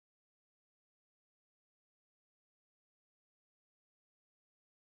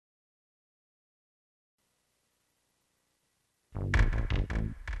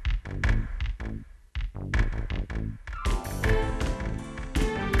Good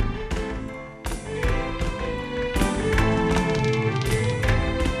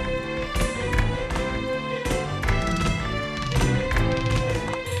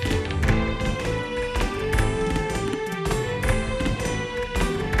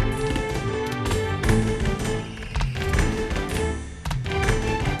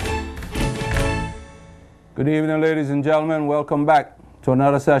evening, ladies and gentlemen. Welcome back to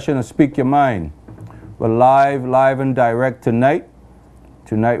another session of Speak Your Mind. We're live and direct tonight.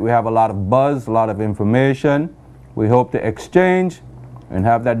 Tonight we have a lot of buzz, a lot of information. We hope to exchange and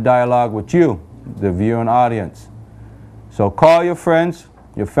have that dialogue with you, the viewing audience. So call your friends,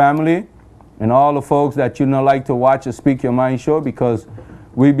 your family, and all the folks that you know like to watch the Speak Your Mind show, because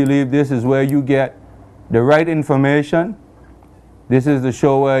we believe this is where you get the right information. This is the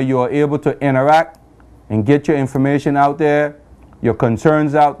show where you are able to interact and get your information out there, your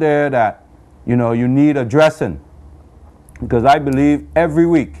concerns out there that you need addressing. Because I believe every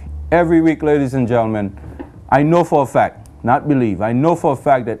week, ladies and gentlemen, I know for a fact, not believe, I know for a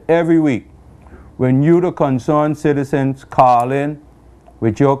fact that every week when you, the concerned citizens, call in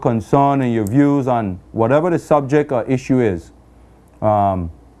with your concern and your views on whatever the subject or issue is,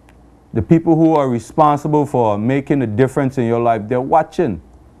 the people who are responsible for making a difference in your life, they're watching.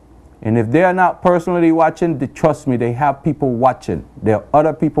 And if they are not personally watching, trust me, they have people watching. There are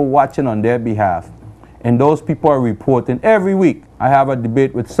other people watching on their behalf. And those people are reporting. Every week I have a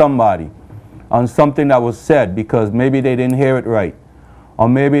debate with somebody on something that was said because maybe they didn't hear it right. Or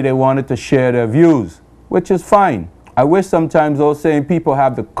maybe they wanted to share their views, which is fine. I wish sometimes those same people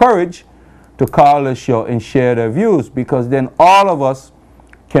have the courage to call the show and share their views, because then all of us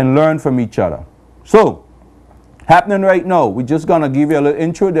can learn from each other. So, happening right now, we're just going to give you a little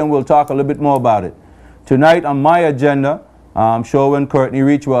intro, then we'll talk a little bit more about it. Tonight on my agenda, I'm sure when Courtney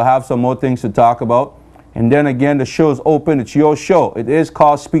reach, we'll have some more things to talk about. And then again, the show's open. It's your show. It is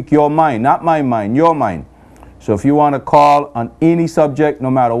called Speak Your Mind, not my mind, your mind. So if you want to call on any subject, no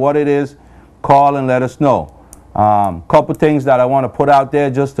matter what it is, call and let us know. Couple things that I want to put out there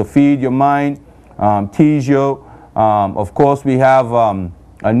just to feed your mind, tease you. Of course, we have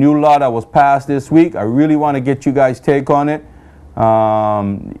a new law that was passed this week. I really want to get you guys' take on it.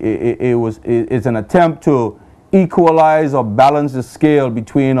 It's an attempt to equalize or balance the scale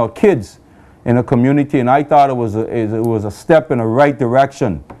between our kids in a community, and I thought it was a step in the right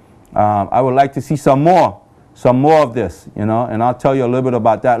direction. I would like to see some more of this, and I'll tell you a little bit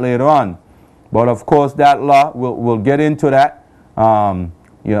about that later on. But of course, that law, we'll get into that.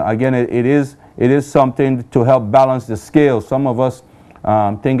 Again, it is something to help balance the scale. Some of us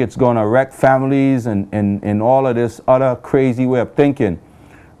think it's going to wreck families and all of this other crazy way of thinking.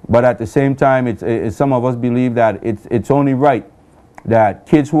 But at the same time, some of us believe that it's only right that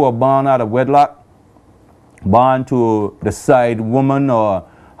kids who are born out of wedlock, born to the side woman, or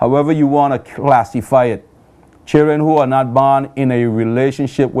however you want to classify it, children who are not born in a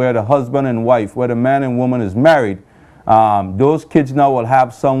relationship where the husband and wife, where the man and woman is married, those kids now will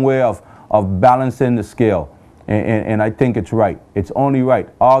have some way of balancing the scale. And I think it's right. It's only right.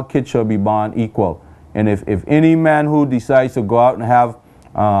 All kids should be born equal. And if any man who decides to go out and have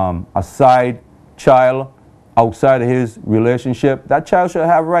a side child outside of his relationship, that child should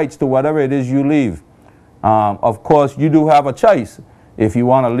have rights to whatever it is you leave. Of course, you do have a choice. If you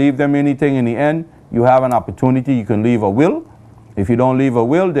want to leave them anything in the end, you have an opportunity. You can leave a will. If you don't leave a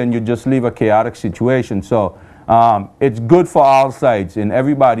will, then you just leave a chaotic situation. So it's good for all sides, and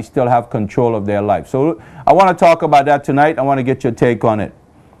everybody still have control of their life. So I want to talk about that tonight. I want to get your take on it.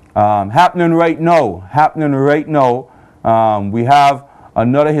 Happening right now, we have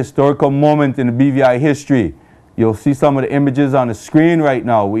another historical moment in the BVI history. You'll see some of the images on the screen right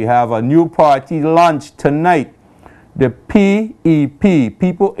now. We have a new party launched tonight, the PEP,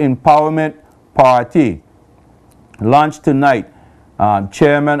 People Empowerment Party, launched tonight.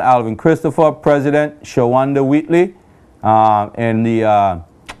 Chairman Alvin Christopher, President Shawanda Wheatley, and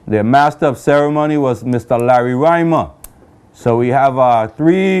the master of ceremony was Mr. Larry Reimer. So we have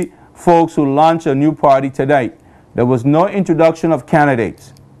 3 folks who launched a new party tonight. There was no introduction of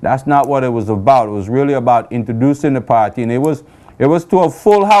candidates. That's not what it was about. It was really about introducing the party, and it was to a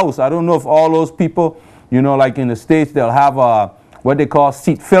full house. I don't know if all those people, like in the States, they'll have what they call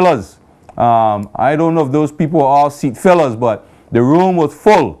seat fillers. I don't know if those people are all seat fillers, but the room was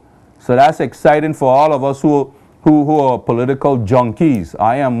full. So that's exciting for all of us who are political junkies.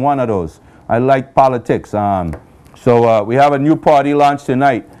 I am one of those. I like politics. So we have a new party launch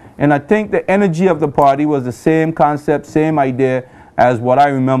tonight. And I think the energy of the party was the same concept, same idea as what I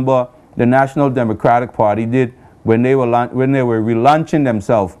remember the National Democratic Party did when they were relaunching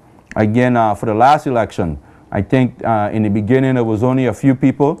themselves again for the last election. I think in the beginning it was only a few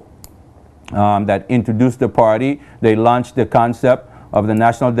people that introduced the party. They launched the concept of the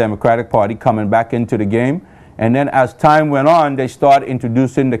National Democratic Party coming back into the game. And then as time went on, they started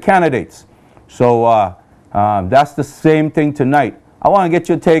introducing the candidates. So that's the same thing tonight. I want to get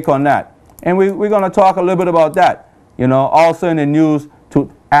your take on that. And we're going to talk a little bit about that. You know, also in the news,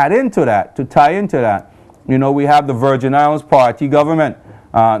 to add into that, to tie into that, you know, we have the Virgin Islands Party government,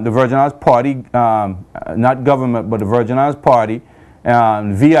 the Virgin Islands Party, not government, but the Virgin Islands Party,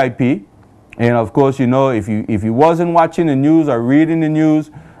 VIP. And of course, you know, if you wasn't watching the news or reading the news,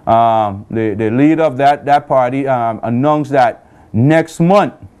 the leader of that party announced that next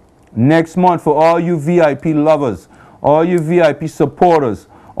month for all you VIP lovers, all you VIP supporters,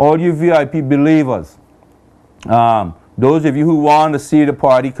 all you VIP believers, those of you who want to see the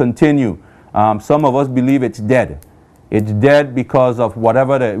party continue, some of us believe it's dead. It's dead because of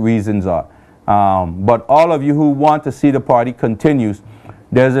whatever the reasons are. But all of you who want to see the party continues,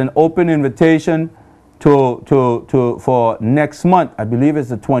 there's an open invitation for next month. I believe it's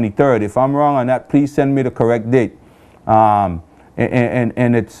the 23rd. If I'm wrong on that, please send me the correct date. And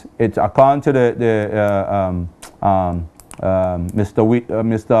it's according to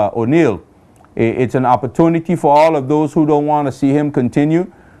Mr. O'Neill. It's an opportunity for all of those who don't want to see him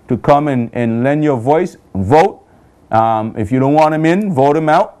continue to come and lend your voice, vote. If you don't want him in, vote him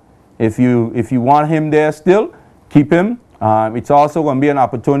out. If you want him there still, keep him. It's also going to be an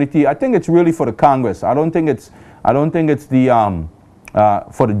opportunity. I think it's really for the Congress. I don't think it's the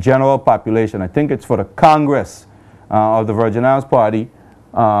for the general population. I think it's for the Congress of the Virgin Islands Party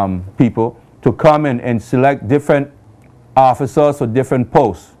people to come and select different officers for different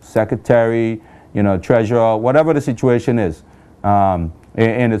posts, secretary, you know, treasurer, whatever the situation is. And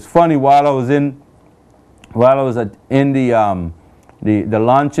it's funny, while I was in the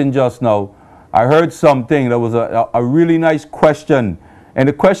luncheon just now, I heard something. There was a really nice question. And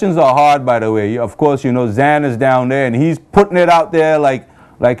the questions are hard, by the way. Of course, you know, Zan is down there, and he's putting it out there like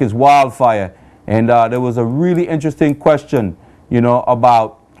it's wildfire. And there was a really interesting question, you know,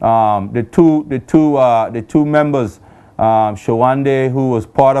 about the two members, Shawande, who was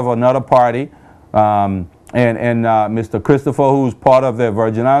part of another party, and Mr. Christopher, who was part of the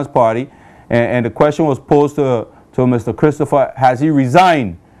Virgin Islands Party. And the question was posed to Mr. Christopher: has he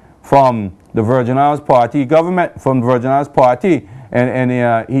resigned from the Virgin Islands Party government, from the Virgin Islands Party? And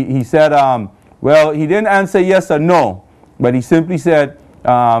he said, well, he didn't answer yes or no, but he simply said,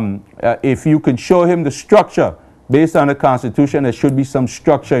 if you could show him the structure based on the Constitution, there should be some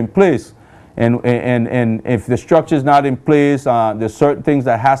structure in place. And if the structure is not in place, there's certain things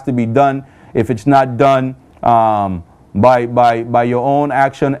that has to be done. If it's not done by your own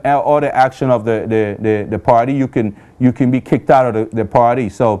action or the action of the party, you can be kicked out of the party.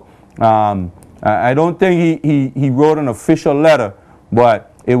 So I don't think he wrote an official letter, but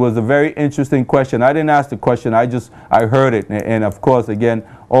it was a very interesting question. I didn't ask the question, I heard it. And of course, again,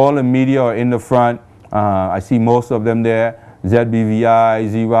 all the media are in the front. I see most of them there. ZBVI,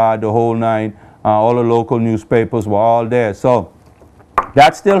 Z-Rod, the whole nine, all the local newspapers were all there. So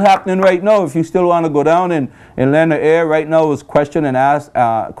that's still happening right now. If you still want to go down and lend the air, right now is question and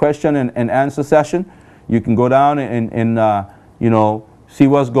answer session. You can go down and you know, see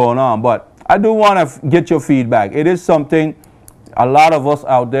what's going on. But I do want to get your feedback. It is something a lot of us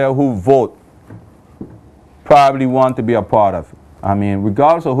out there who vote probably want to be a part of. I mean,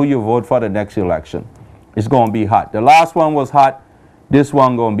 regardless of who you vote for the next election, it's going to be hot. The last one was hot. This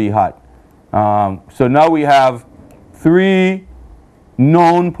one going to be hot. So now we have 3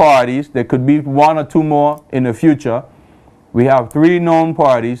 known parties. There could be 1 or 2 more in the future. We have 3 known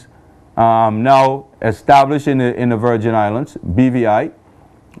parties now established in the Virgin Islands, BVI.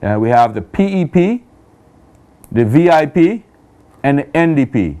 We have the PEP, the VIP, and the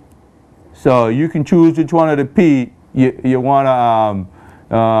NDP. So you can choose which one of the P you want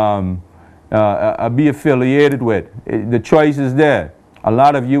to be affiliated with. The choice is there. A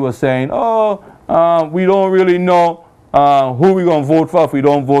lot of you are saying, oh, we don't really know who we're going to vote for if we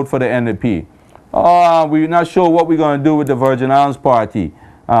don't vote for the NDP. We're not sure what we're going to do with the Virgin Islands Party.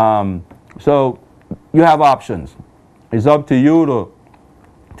 So you have options. It's up to you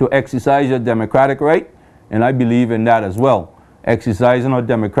to exercise your democratic right, and I believe in that as well, exercising our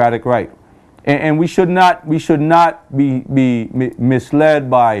democratic right. And we should not be misled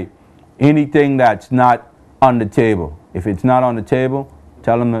by anything that's not on the table. If it's not on the table,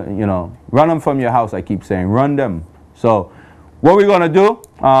 tell them, you know, run them from your house. I keep saying, run them. So what we're going to do,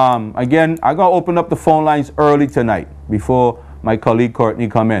 again, I'm going to open up the phone lines early tonight before my colleague Courtney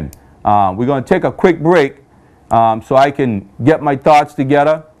come in. We're going to take a quick break so I can get my thoughts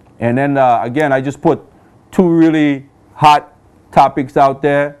together. And then, again, I just put two really hot topics out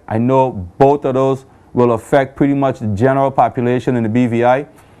there. I know both of those will affect pretty much the general population in the BVI.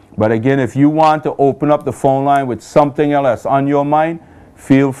 But again, if you want to open up the phone line with something else on your mind,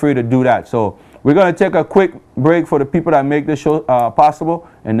 feel free to do that. So we're going to take a quick break for the people that make this show possible,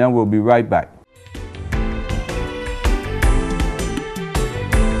 and then we'll be right back.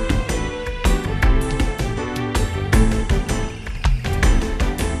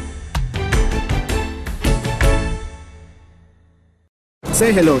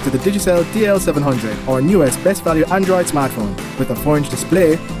 Say hello to the Digicel DL700, our newest best value Android smartphone with a 4-inch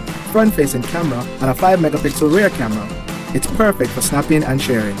display, front-facing camera, and a 5-megapixel rear camera. It's perfect for snapping and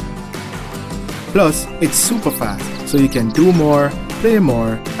sharing. Plus, it's super fast, so you can do more, play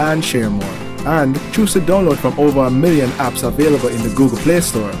more, and share more. And choose to download from over 1 million apps available in the Google Play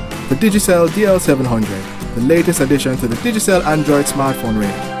Store. The Digicel DL700, the latest addition to the Digicel Android smartphone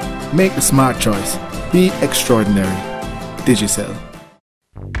range. Make the smart choice. Be extraordinary. Digicel.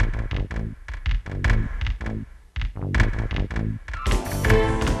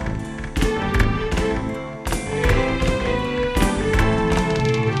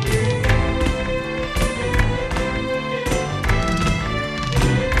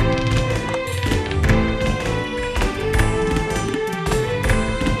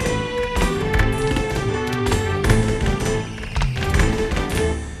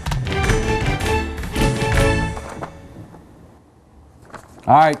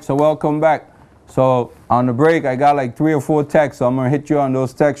 All right, so welcome back. So on the break, I got like 3 or 4 texts, so I'm going to hit you on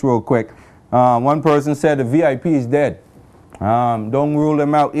those texts real quick. One person said the VIP is dead. Don't rule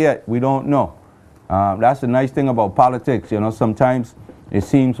them out yet. We don't know. That's the nice thing about politics. You know, sometimes it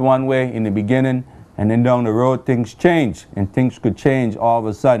seems one way in the beginning, and then down the road things change, and things could change all of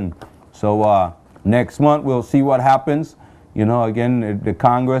a sudden. So next month we'll see what happens. You know, again, the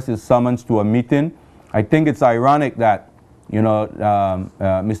Congress is summoned to a meeting. I think it's ironic that, you know,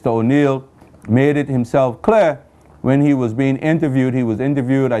 Mr. O'Neill made it himself clear when he was being interviewed. He was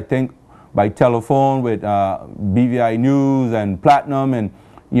interviewed, I think, by telephone with BVI News and Platinum, and,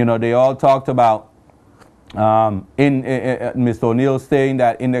 you know, they all talked about Mr. O'Neill saying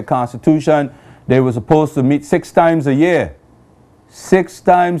that in the Constitution they were supposed to meet 6 times a year. 6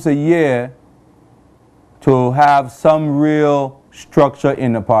 times a year to have some real structure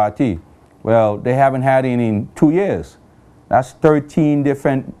in the party. Well, they haven't had any in 2 years. That's 13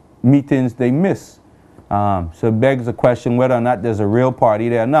 different meetings they miss. So it begs the question whether or not there's a real party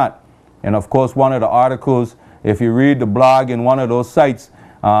there or not. And of course, one of the articles, if you read the blog in one of those sites,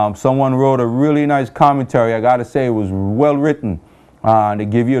 someone wrote a really nice commentary. I got to say, it was well written. They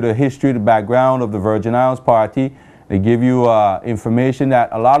give you the history, the background of the Virgin Islands Party. They give you information that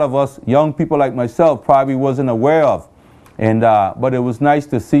a lot of us young people like myself probably wasn't aware of. And but it was nice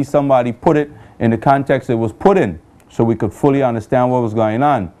to see somebody put it in the context it was put in, so we could fully understand what was going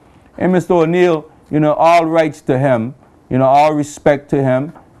on. And Mr. O'Neill, you know, all rights to him, you know, all respect to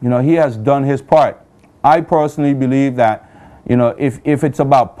him, you know, he has done his part. I personally believe that, you know, if it's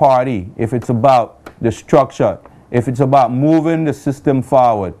about party, if it's about the structure, if it's about moving the system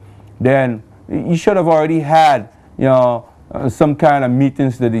forward, then you should have already had, you know, some kind of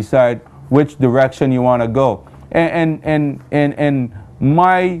meetings to decide which direction you want to go. And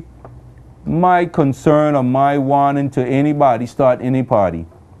my concern or my wanting to anybody start any party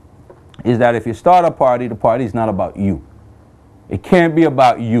is that if you start a party, the party is not about you. It can't be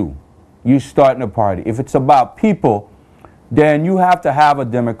about you. You starting a party. If it's about people, then you have to have a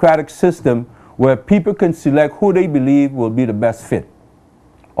democratic system where people can select who they believe will be the best fit,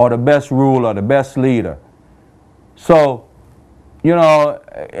 or the best ruler, the best leader. So, you know,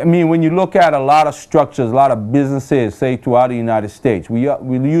 I mean, when you look at a lot of structures, a lot of businesses, say throughout the United States, we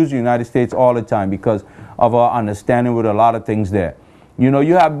use the United States all the time because of our understanding with a lot of things there. You know,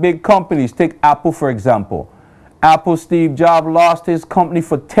 you have big companies. Take Apple, for example. Apple, Steve Jobs lost his company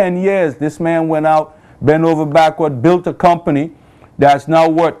for 10 years. This man went out, bent over backward, built a company that's now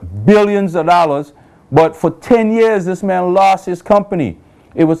worth billions of dollars. But for 10 years, this man lost his company.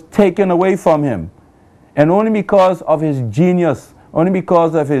 It was taken away from him. And only because of his genius, only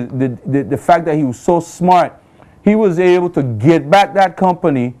because of the fact that he was so smart, he was able to get back that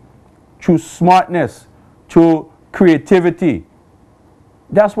company through smartness, through creativity.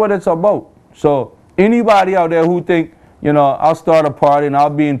 That's what it's about. So anybody out there who think, you know, I'll start a party and I'll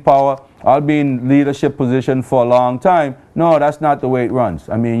be in power, I'll be in leadership position for a long time. No, that's not the way it runs.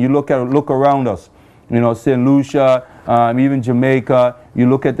 I mean, you look around us, you know, St. Lucia, even Jamaica, you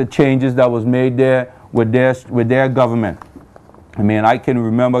look at the changes that was made there with their government. I mean, I can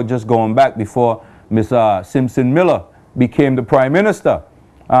remember just going back before Ms. Simpson Miller became the Prime Minister.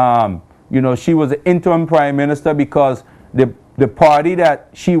 you know, she was the interim prime minister because the party that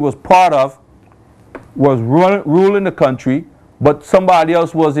she was part of was ruling the country, but somebody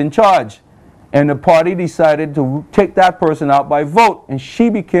else was in charge. And the party decided to take that person out by vote, and she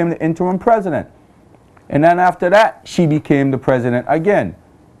became the interim president. And then after that, she became the president again.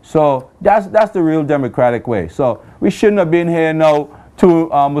 So that's the real democratic way. So we shouldn't have been here now,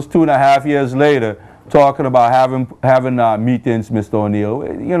 almost 2.5 years later, talking about having meetings, Mr. O'Neill.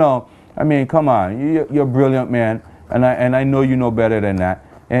 You know, I mean, come on, you're a brilliant man, and I know you know better than that.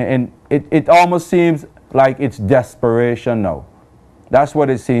 And it almost seems like it's desperation now. That's what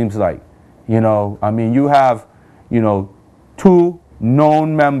it seems like. You know, I mean, you have, you know, 2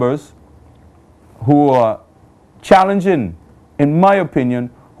 known members who are challenging, in my opinion,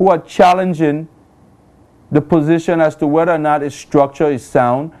 who are challenging the position as to whether or not its structure is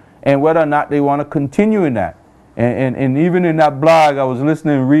sound and whether or not they want to continue in that. And even in that blog, I was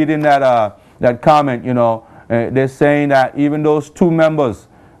listening, reading that comment, you know, they're saying that even those 2 members,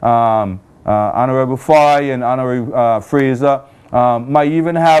 Honorable Foy and Honorable Fraser, might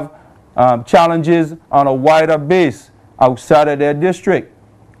even have challenges on a wider base outside of their district.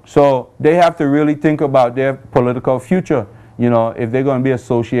 So they have to really think about their political future, you know, if they're going to be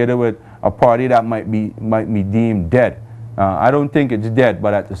associated with a party that might be deemed dead. I don't think it's dead,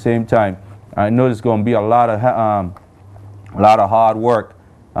 but at the same time, I know there's going to be a lot of hard work,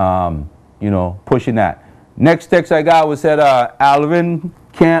 you know, pushing that. Next text I got was said, Alvin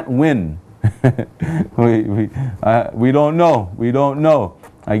can't win. we don't know. We don't know.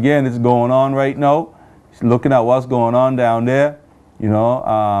 Again, it's going on right now. Looking at what's going on down there. You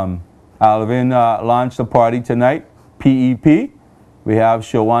know, Alvin launched a party tonight, PEP. We have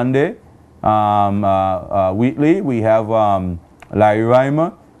Shawande, Wheatley. We have Larry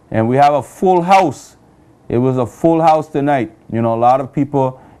Reimer. And we have a full house. It was a full house tonight. You know, a lot of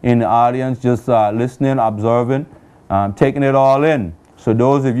people in the audience just listening, observing, taking it all in. So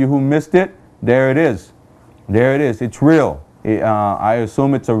those of you who missed it, there it is. There it is. It's real. I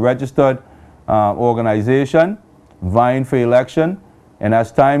assume it's a registered organization vying for election, and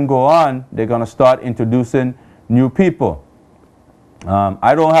as time go on, they're going to start introducing new people.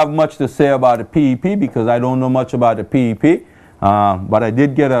 I don't have much to say about the PEP because I don't know much about the PEP, but I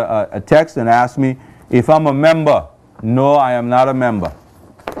did get a text and asked me if I'm a member. No, I am not a member.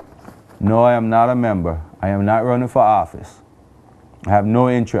 No, I am not a member. I am not running for office. I have no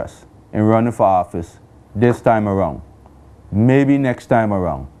interest in running for office this time around. Maybe next time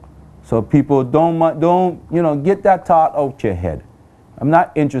around. So people don't, you know, get that thought out your head. I'm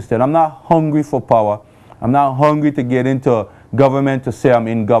not interested. I'm not hungry for power. I'm not hungry to get into government to say I'm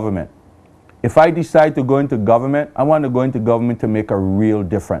in government. If I decide to go into government, I want to go into government to make a real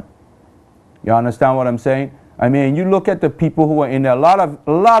difference. You understand what I'm saying? I mean, you look at the people who are in there, a lot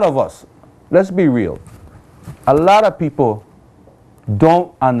of us, let's be real. A lot of people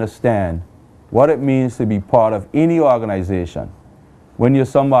don't understand what it means to be part of any organization when you're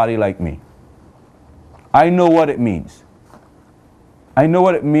somebody like me. I know what it means. I know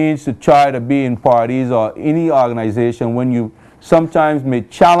what it means to try to be in parties or any organization when you sometimes may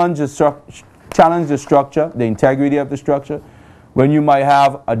challenge the structure, the integrity of the structure, when you might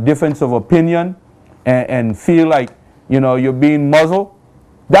have a difference of opinion and feel like, you know, you're being muzzled.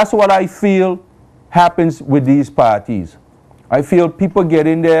 That's what I feel happens with these parties. I feel people get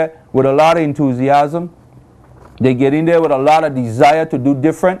in there with a lot of enthusiasm. They get in there with a lot of desire to do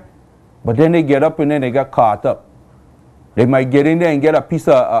different, but then they get up and then they get caught up. They might get in there and get a piece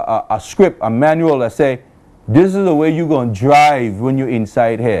of a script, a manual that say, this is the way you're going to drive when you're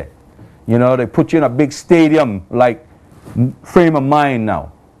inside here. You know, they put you in a big stadium like frame of mind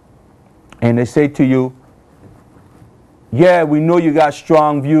now. And they say to you, yeah, we know you got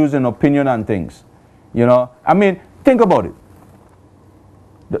strong views and opinion on things. You know, I mean, think about it.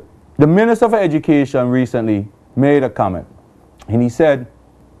 The Minister for Education recently made a comment, and he said,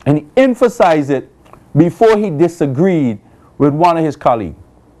 and he emphasized it before he disagreed with one of his colleagues.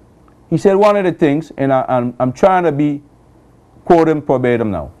 He said one of the things, and I'm trying to be quoting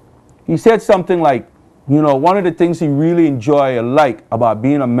verbatim now. He said something like, you know, one of the things he really enjoyed or liked about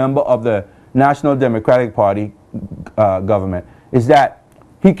being a member of the National Democratic Party government is that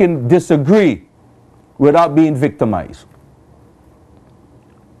he can disagree without being victimized.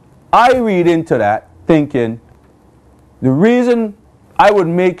 I read into that thinking the reason I would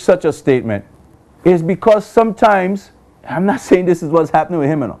make such a statement is because sometimes, I'm not saying this is what's happening with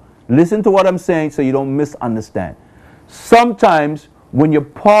him and all. Listen to what I'm saying so you don't misunderstand. Sometimes when you're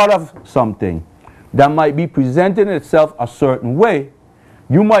part of something that might be presenting itself a certain way,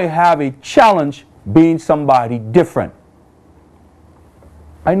 you might have a challenge being somebody different.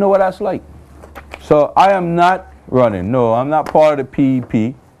 I know what that's like. So I am not running. No, I'm not part of the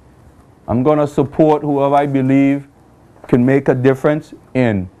PEP. I'm going to support whoever I believe can make a difference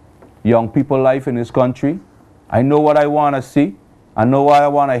in young people's life in this country. I know what I want to see. I know what I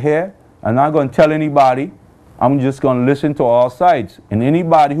want to hear. I'm not going to tell anybody. I'm just going to listen to all sides. And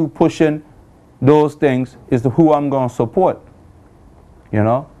anybody who pushing those things is who I'm going to support. You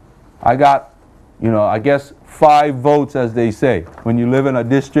know, I got, you know, I guess 5 votes, as they say. When you live in a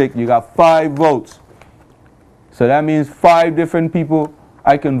district, you got 5 votes. So that means 5 different people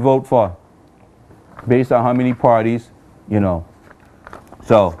I can vote for based on how many parties, you know.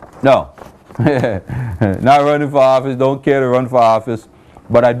 So, no. Not running for office. Don't care to run for office.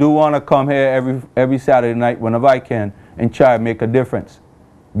 But I do want to come here every Saturday night whenever I can and try to make a difference.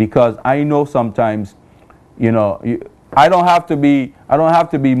 Because I know sometimes, you know, I don't have to be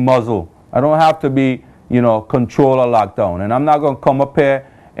muzzled. I don't have to be, you know, control or lockdown. And I'm not going to come up here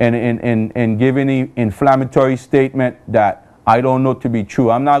and give any inflammatory statement that I don't know to be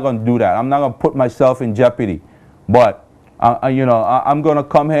true. I'm not going to do that. I'm not going to put myself in jeopardy. But, you know, I'm going to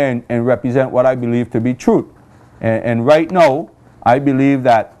come here and represent what I believe to be truth. And right now, I believe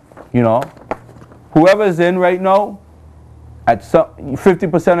that, you know, whoever's in right now, at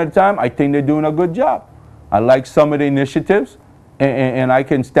 50% of the time, I think they're doing a good job. I like some of the initiatives, and I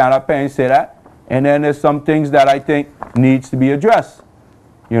can stand up and say that. And then there's some things that I think needs to be addressed,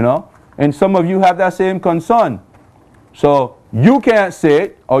 you know. And some of you have that same concern. So you can't say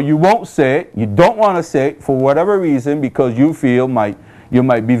it, or you won't say it. You don't want to say it for whatever reason because you feel you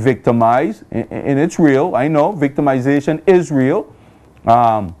might be victimized. And it's real. I know victimization is real.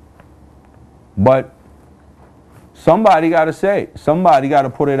 But somebody got to say it. Somebody got to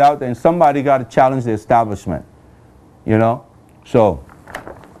put it out there, and somebody got to challenge the establishment, you know. So,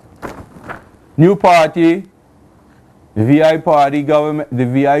 new party, the VI party, government, the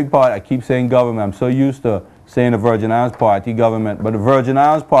VI party, I keep saying government. I'm so used to saying the Virgin Islands party, government, but the Virgin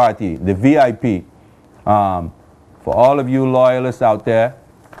Islands party, the VIP, for all of you loyalists out there,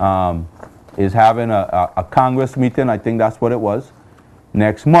 is having a Congress meeting. I think that's what it was,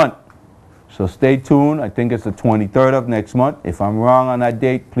 next month. So stay tuned. I think it's the 23rd of next month. If I'm wrong on that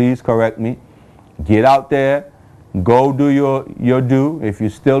date, please correct me. Get out there. Go do your due. If you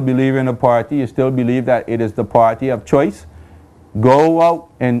still believe in the party, you still believe that it is the party of choice, go out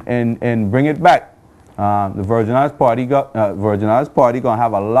and bring it back. The Virgin Islands Party going to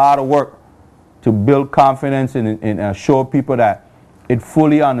have a lot of work to build confidence and assure people that it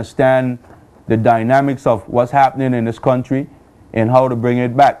fully understand the dynamics of what's happening in this country and how to bring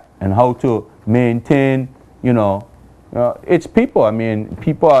it back and how to maintain, you know, it's people. I mean,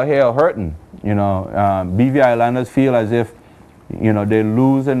 people are here hurting. You know, BVI Islanders feel as if, you know, they're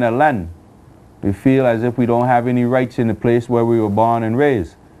losing their land. We feel as if we don't have any rights in the place where we were born and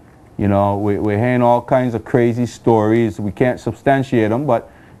raised. You know, we're hearing all kinds of crazy stories. We can't substantiate them,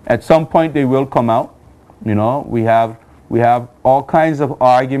 but at some point they will come out. You know, we have all kinds of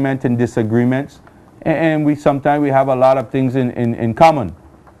arguments and disagreements, and sometimes we have a lot of things in common.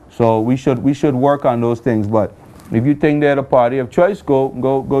 So we should work on those things. But if you think they're the party of choice,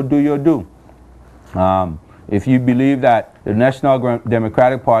 go do your due. If you believe that the National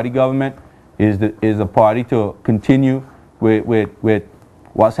Democratic Party government is a party to continue with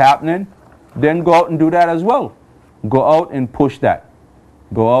what's happening, then go out and do that as well. Go out and push that.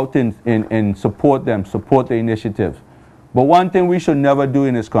 Go out and support them, support the initiatives. But one thing we should never do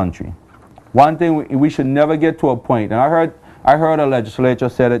in this country, one thing we should never get to a point, and I heard a legislature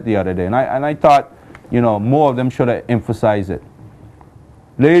said it the other day, and I thought, you know, more of them should have emphasized it.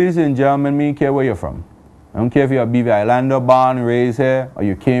 Ladies and gentlemen, me don't care where you're from. I don't care if you're a BVI Islander, born and raised here, or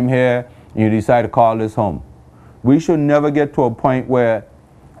you came here and you decide to call this home. We should never get to a point where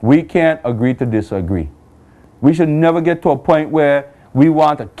we can't agree to disagree. We should never get to a point where we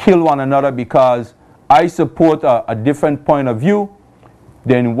want to kill one another because I support a different point of view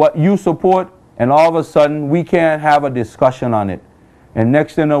than what you support, and all of a sudden we can't have a discussion on it. And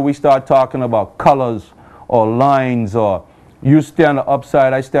next thing you know, we start talking about colors or lines, or you stay on the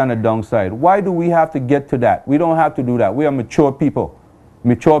upside, I stay on the downside. Why do we have to get to that? We don't have to do that. We are mature people.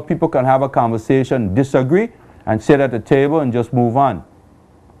 Mature people can have a conversation, disagree, and sit at the table and just move on.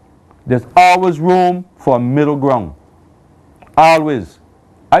 There's always room for a middle ground. Always.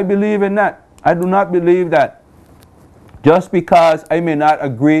 I believe in that. I do not believe that just because I may not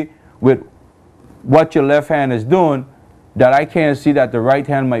agree with what your left hand is doing, that I can't see that the right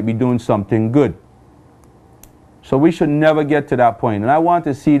hand might be doing something good. So we should never get to that point. And I want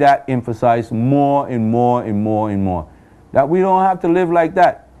to see that emphasized more and more and more and more. That we don't have to live like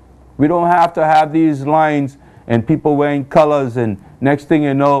that. We don't have to have these lines and people wearing colors, and next thing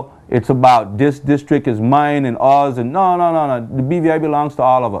you know, it's about this district is mine and ours, and no. The BVI belongs to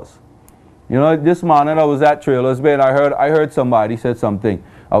all of us. You know, this morning I was at Trailers Bay and I heard somebody said something.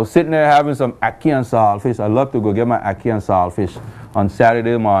 I was sitting there having some ackee and saltfish. I love to go get my ackee and saltfish on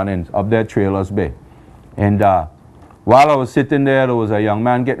Saturday mornings up there at Trailers Bay. And while I was sitting there was a young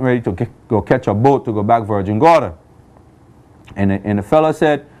man getting ready to go catch a boat to go back Virgin Gorda. And the fella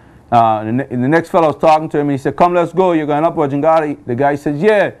said, the next fellow was talking to him, and he said, come, let's go, you're going up Virgin Gorda. The guy says,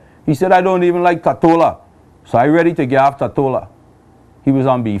 yeah. He said, I don't even like Tatola. So I ready to get off Tatola. He was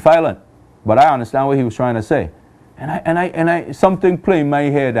on Beef Island. But I understand what he was trying to say. And I something played in my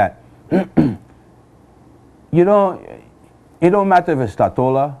head that, you know, it don't matter if it's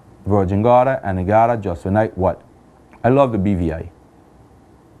Tatola, Virgin Gorda, Anegada, Just for Night, what? I love the BVI.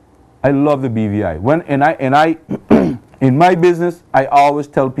 I love the BVI. In my business, I always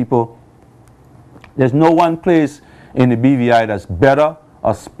tell people, there's no one place in the BVI that's better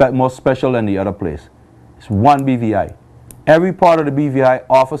or more special than the other place. It's one BVI. Every part of the BVI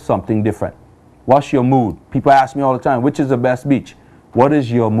offers something different. What's your mood? People ask me all the time, which is the best beach? What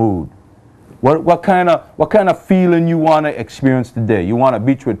is your mood? What kind of feeling you want to experience today? You want a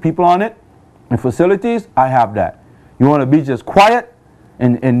beach with people on it and facilities? I have that. You want a beach that's quiet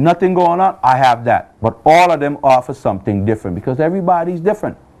and nothing going on? I have that. But all of them offer something different because everybody's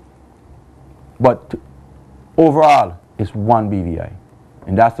different. But overall, it's one BVI.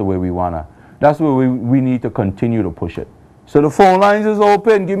 And that's the way that's the way we need to continue to push it. So the phone lines is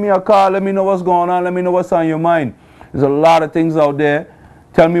open. Give me a call. Let me know what's going on. Let me know what's on your mind. There's a lot of things out there.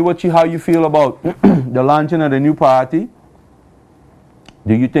 Tell me how you feel about the launching of the new party.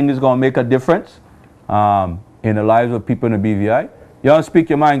 Do you think it's going to make a difference in the lives of people in the BVI? You want to speak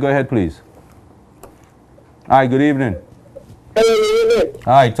your mind? Go ahead, please. Hi, good evening.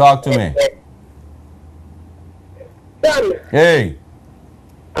 Hi, talk to me. Son. Hey.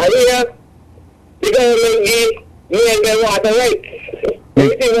 I hear the government give me and the water rights. What do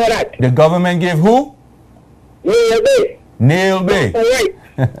you think about that? The government gave who? Nail Bay. Nail Bay. Right.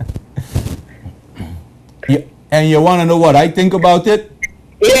 And you want to know what I think about it?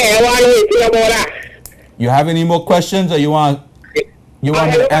 Yeah, I want to think about that. You have any more questions, or you want me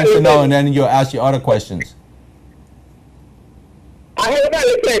to answer now and then you'll ask your other questions? I have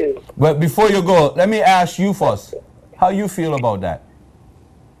another friend. But before you go, let me ask you first. How you feel about that?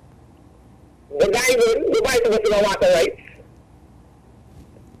 The guy supposed to go water rights.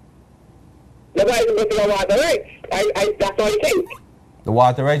 The guy supposed to go water rights. That's what I think. The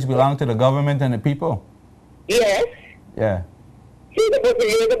water rights belong to the government and the people? Yes. Yeah. He's supposed to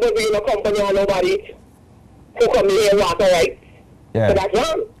be in a company or nobody who come here water rights. Yeah. So that's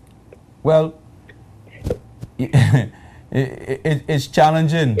wrong. Well, it's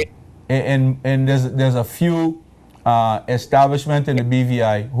challenging, and there's a few establishments in the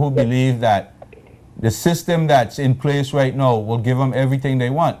BVI who believe that the system that's in place right now will give them everything they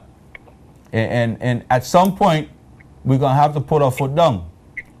want, and at some point we're gonna have to put our foot down.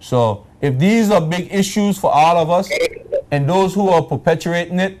 So if these are big issues for all of us, and those who are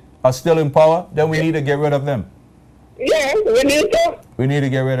perpetuating it are still in power, then we need to get rid of them. Yeah, we need to. We need to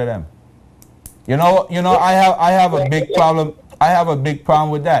get rid of them. You know, I have a big problem. I have a big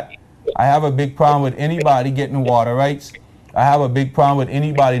problem with that. I have a big problem with anybody getting water rights. I have a big problem with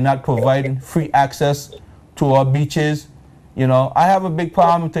anybody not providing free access to our beaches. You know, I have a big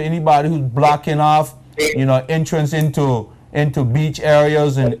problem to anybody who's blocking off, you know, entrance into beach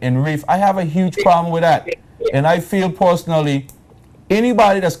areas and reef. I have a huge problem with that. And I feel personally,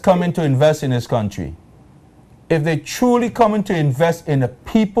 anybody that's coming to invest in this country, if they truly coming to invest in the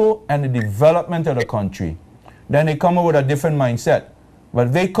people and the development of the country, then they come in with a different mindset. But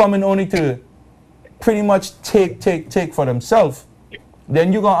if they come in only to pretty much take for themselves,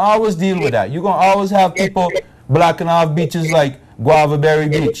 then you're going to always deal with that. You're going to always have people blocking off beaches like Guava Berry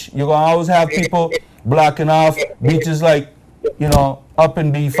Beach. You're going to always have people blocking off beaches like, you know, up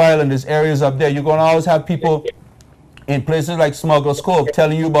in Beef Island, there's areas up there. You're going to always have people in places like Smuggler's Cove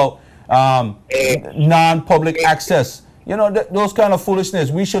telling you about non-public access. You know, those kind of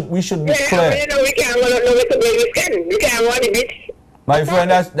foolishness. We should be clear. You know, we can't run we can't run the beach. My friend,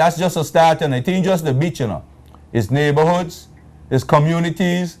 that's just a start, and it ain't just the beach, you know. It's neighborhoods, it's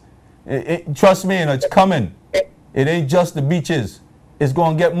communities. Trust me, you know, it's coming. It ain't just the beaches. It's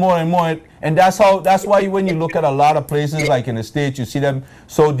going to get more and more, and that's why when you look at a lot of places like in the States, you see them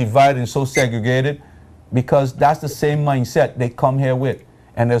so divided and so segregated, because that's the same mindset they come here with.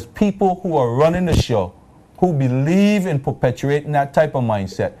 And there's people who are running the show who believe in perpetuating that type of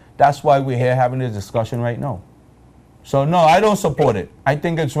mindset. That's why we're here having this discussion right now. So no, I don't support it. I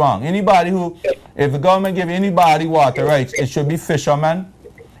think it's wrong. Anybody who if the government give anybody water rights, it should be fishermen,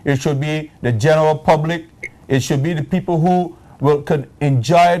 it should be the general public, it should be the people who could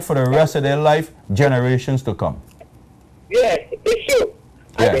enjoy it for the rest of their life, generations to come. Yeah, it's true.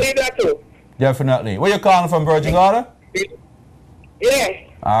 I believe that too. Definitely. Where you calling from, Virgin Gorda? Yeah.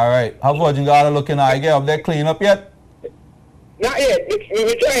 All right. How Virgin Gorda looking now? You get up there clean up yet? Not yet.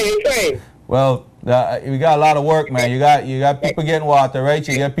 We're trying. Well, we got a lot of work, man. You got people getting water rights.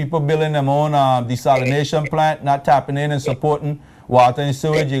 You got people building their own desalination plant, not tapping in and supporting water and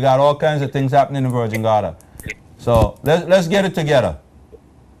sewage. You got all kinds of things happening in Virgin Gorda. So let's get it together.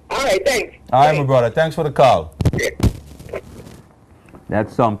 All right, thanks. All right, my brother. Thanks for the call.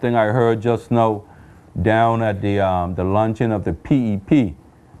 That's something I heard just now down at the luncheon of the PEP.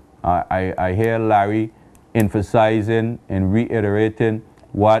 I hear Larry emphasizing and reiterating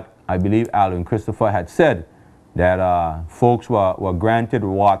what I believe Alvin Christopher had said, that folks were granted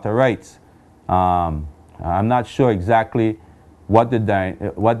water rights. I'm not sure exactly what the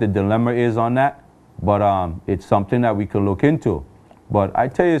dilemma is on that, but it's something that we could look into. But I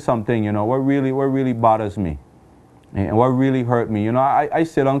tell you something, you know, what really bothers me and what really hurt me, you know, I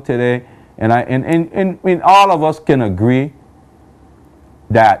sit on today and all of us can agree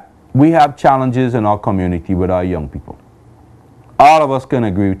that we have challenges in our community with our young people. All of us can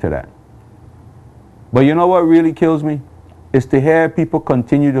agree to that. But you know what really kills me? Is to hear people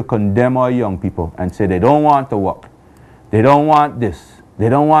continue to condemn our young people and say they don't want to work. They don't want this. They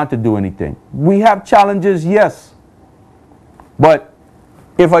don't want to do anything. We have challenges, yes. But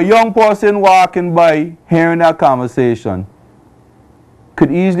if a young person walking by hearing that conversation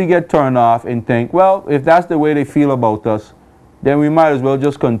could easily get turned off and think, well, if that's the way they feel about us, then we might as well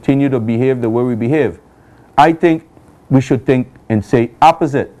just continue to behave the way we behave. I think we should think and say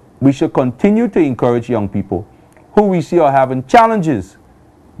opposite. We should continue to encourage young people who we see are having challenges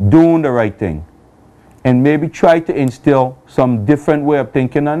doing the right thing, and maybe try to instill some different way of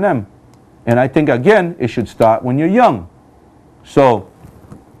thinking on them. And I think, again, it should start when you're young. So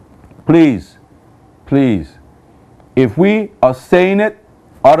please, if we are saying it,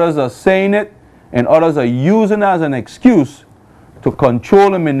 others are saying it, and others are using it as an excuse to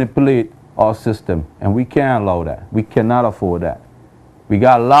control and manipulate our system, and we can't allow that. We cannot afford that. We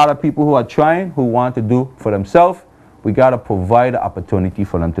got a lot of people who are trying, who want to do for themselves. We got to provide the opportunity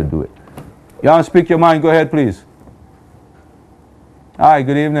for them to do it. You want to speak your mind? Go ahead, please. Hi,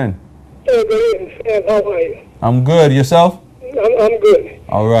 good evening. Hey, good evening, Sam. How are you? I'm good. Yourself? I'm good.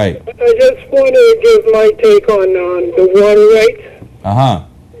 All right. I just wanted to give my take on the water rights. Uh-huh.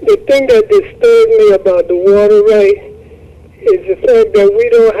 The thing that disturbs me about the water rights is the fact that we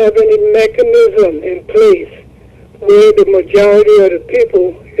don't have any mechanism in place where the majority of the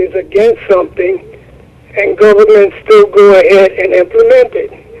people is against something and government still go ahead and implement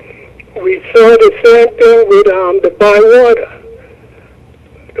it. We saw the same thing with the buy water.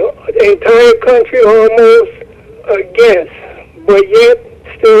 The entire country almost against, but yet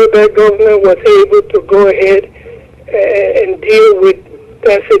still that government was able to go ahead and deal with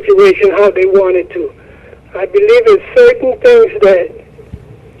that situation how they wanted to. I believe it's certain things that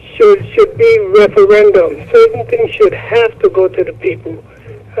should be referendum. Certain things should have to go to the people.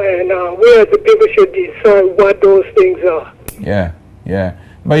 And we as the people should decide what those things are. Yeah.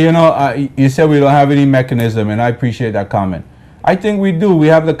 But you know, you said we don't have any mechanism, and I appreciate that comment. I think we do. We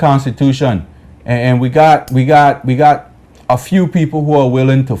have the Constitution, and we got a few people who are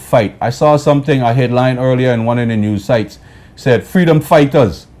willing to fight. I saw a headline earlier in one of the news sites, said freedom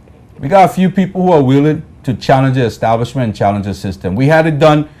fighters. We got a few people who are willing to challenge the establishment and challenge the system. We had it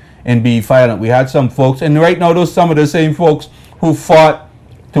done in Be Violent. We had some folks, and right now those some of the same folks who fought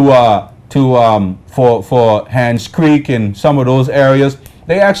for Hans Creek and some of those areas.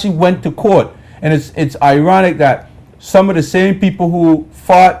 They actually went to court, and it's ironic that some of the same people who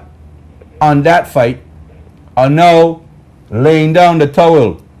fought on that fight are now laying down the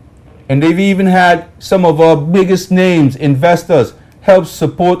towel, and they've even had some of our biggest names, investors, help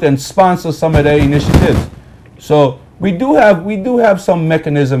support and sponsor some of their initiatives. So we do have some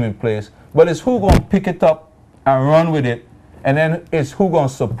mechanism in place, but it's who gonna pick it up and run with it, and then it's who gonna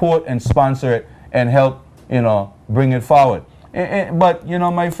support and sponsor it and help, you know, bring it forward. But you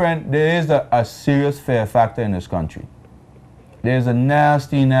know, my friend, there is a serious fear factor in this country. There's a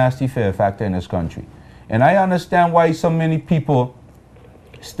nasty fear factor in this country, and I understand why so many people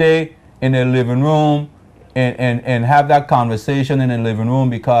stay in their living room and have that conversation in their living room,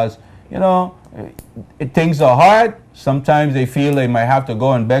 because you know things are hard. Sometimes they feel they might have to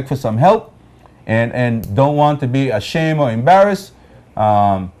go and beg for some help, and don't want to be ashamed or embarrassed.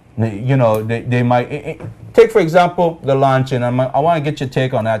 You know, they might take, for example, the luncheon. I want to get your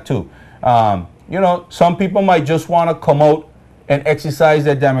take on that too. you know, some people might just want to come out and exercise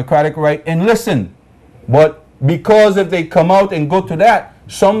their democratic right and listen. But because if they come out and go to that,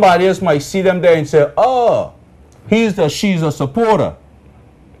 somebody else might see them there and say, oh, he's or she's a supporter.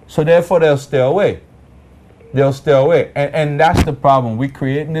 So therefore they'll stay away. They'll stay away. And that's the problem. We're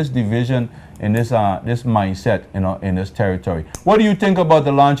creating this division and this mindset, you know, in this territory. What do you think about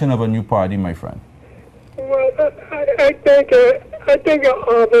the launching of a new party, my friend? Well, I think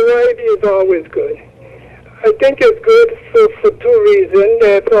a variety is always good. I think it's good for two reasons.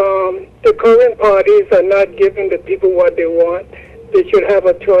 That the current parties are not giving the people what they want. They should have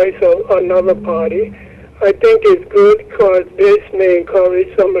a choice of another party. I think it's good because this may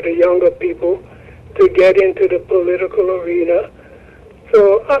encourage some of the younger people to get into the political arena.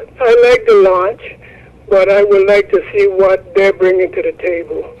 So I like the launch, but I would like to see what they're bringing to the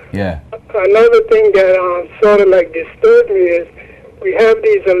table. Yeah. Another thing that sort of like disturbed me is we have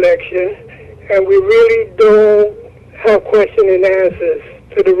these elections and we really don't have question and answers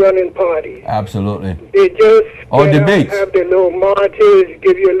to the running party. Absolutely. They just debates. Have their little marches,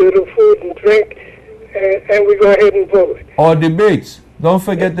 give you a little food and drink, and we go ahead and vote. Or debates. Don't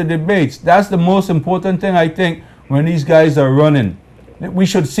forget the debates. That's the most important thing, I think, when these guys are running. We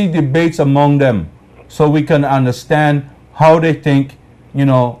should see debates among them so we can understand how they think, you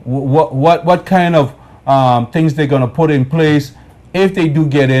know, what kind of things they're going to put in place if they do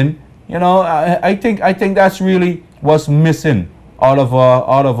get in. You know, I think that's really what's missing out of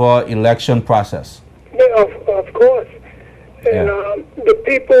our election process. Yeah, of course. And the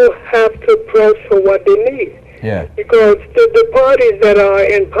people have to press for what they need. Yeah. Because the parties that are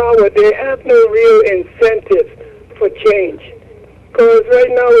in power, they have no real incentive for change. Because right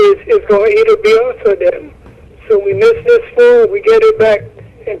now it's going to either be us or them. So we miss this fall, we get it back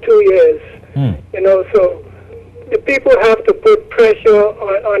in 2 years. You know, so the people have to put pressure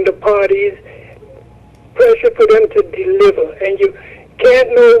on the parties, pressure for them to deliver. And you can't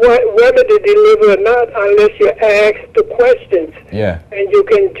know whether they deliver or not unless you ask the questions. Yeah. And you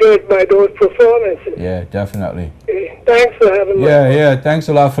can judge by those performances. Yeah, definitely. Thanks for having me. Yeah. Thanks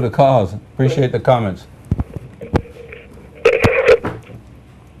a lot for the calls. Appreciate the comments.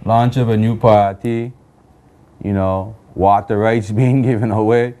 Launch of a new party, you know, water rights being given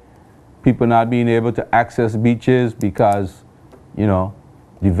away, people not being able to access beaches because, you know,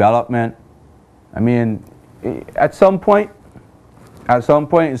 development. I mean, at some point,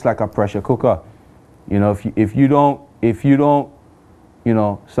 it's like a pressure cooker. You know, if you don't, you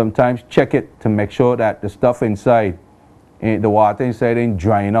know, sometimes check it to make sure that the stuff inside, the water inside ain't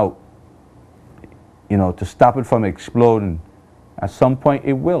drying out. You know, to stop it from exploding. At some point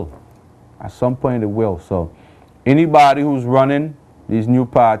it will. At some point it will. So anybody who's running these new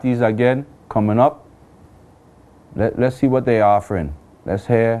parties again, coming up, let's see what they're offering. Let's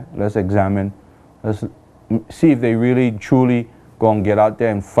hear, let's examine, let's see if they really truly go and get out there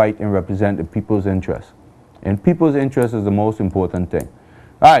and fight and represent the people's interests. And people's interest is the most important thing.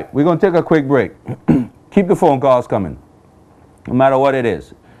 All right, we're going to take a quick break. Keep the phone calls coming, no matter what it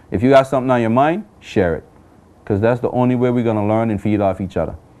is. If you got something on your mind, share it. Because that's the only way we're going to learn and feed off each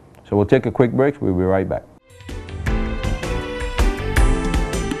other. So we'll take a quick break. We'll be right back.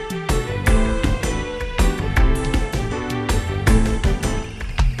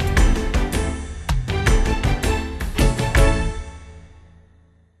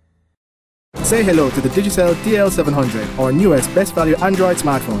 Say hello to the Digicel DL700, our newest best value Android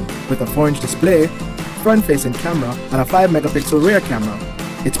smartphone with a 4-inch display, front-facing camera, and a 5-megapixel rear camera.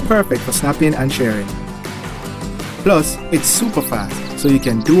 It's perfect for snapping and sharing. Plus, it's super fast, so you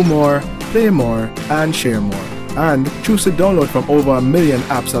can do more, play more, and share more. And choose to download from over 1 million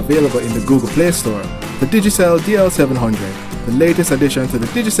apps available in the Google Play Store. The Digicel DL700, the latest addition to the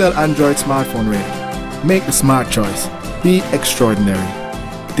Digicel Android smartphone range. Make the smart choice. Be extraordinary.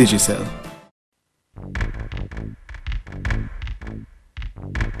 Digicel.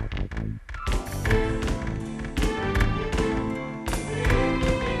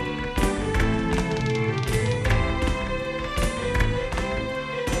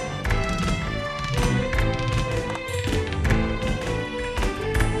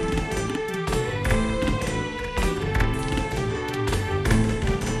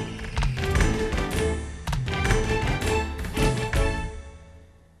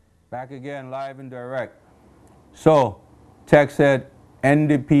 Back again, live and direct. So, text said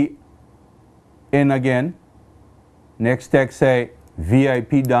NDP in again. Next text say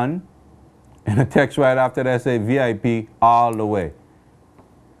VIP done. And the text right after that say VIP all the way.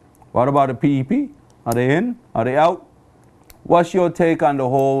 What about the PEP? Are they in? Are they out? What's your take on the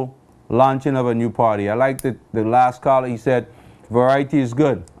whole launching of a new party? I like the last caller. He said, variety is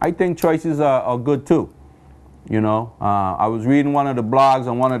good. I think choices are good too. You know, I was reading one of the blogs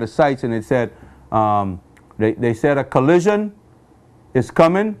on one of the sites, and it said, they said a collision is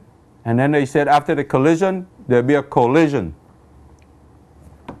coming, and then they said after the collision, there'll be a collision.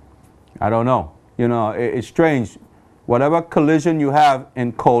 I don't know. You know, it's strange. Whatever collision you have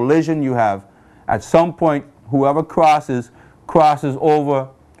and collision you have, at some point, whoever crosses over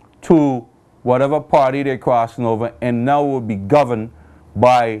to whatever party they're crossing over, and now will be governed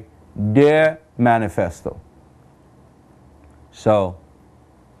by their manifesto. So,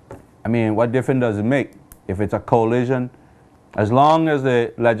 I mean, what difference does it make if it's a collision? As long as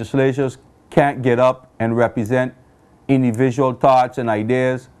the legislatures can't get up and represent individual thoughts and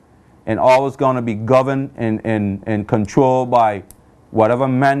ideas, and always going to be governed and controlled by whatever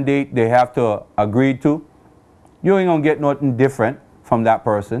mandate they have to agree to, you ain't going to get nothing different from that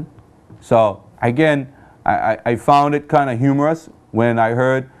person. So, again, I found it kind of humorous when I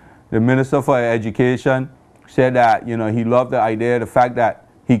heard the Minister for Education said that, you know, he loved the idea, the fact that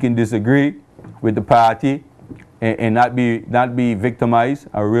he can disagree with the party and not be victimized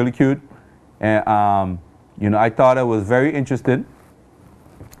or ridiculed. And, you know, I thought it was very interesting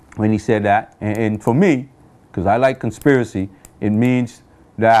when he said that. And for me, because I like conspiracy, it means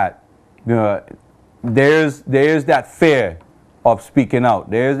that, you know, there's that fear of speaking out.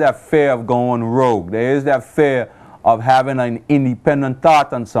 There's that fear of going rogue. There's that fear of having an independent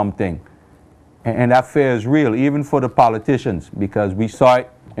thought on something. And that fear is real, even for the politicians, because we saw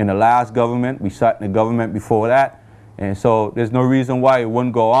it in the last government, we saw it in the government before that, and so there's no reason why it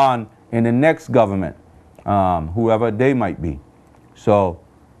wouldn't go on in the next government, whoever they might be. So,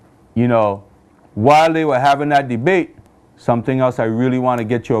 you know, while they were having that debate, something else I really want to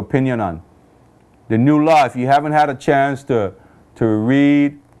get your opinion on. The new law, if you haven't had a chance to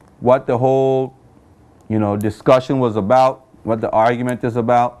read what the whole, you know, discussion was about, what the argument is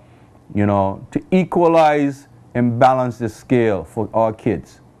about, you know, to equalize and balance the scale for our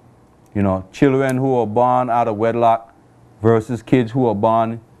kids. You know, children who are born out of wedlock versus kids who are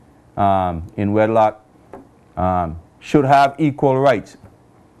born in wedlock should have equal rights.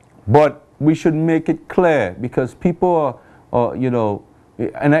 But we should make it clear, because people are you know,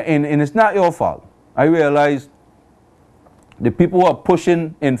 and it's not your fault. I realize the people who are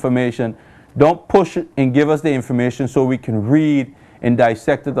pushing information don't push it and give us the information so we can read and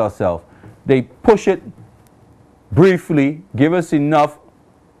dissect it ourselves. They push it briefly, give us enough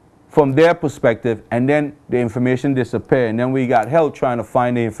from their perspective, and then the information disappears, and then we got help trying to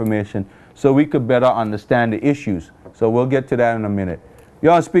find the information so we could better understand the issues. So we'll get to that in a minute. You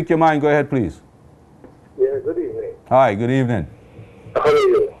want to speak your mind? Go ahead, please. Yeah, good evening. Hi, good evening. How are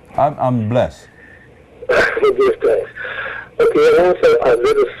you? I'm blessed. Good, thanks. Okay, I want to a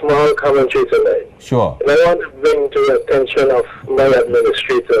little small commentary tonight. Sure. And I want to bring to the attention of my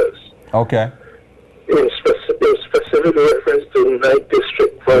administrators. Okay. In specific reference to 9th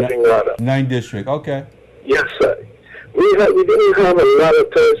District, Virgin Gorda. 9th District, okay. Yes, sir. We didn't have a lot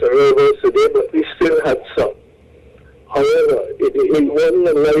of tourists arrivals today, but we still had some. However, it wasn't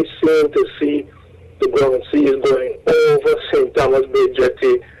a nice scene to see the Brown Seas going over St. Thomas Bay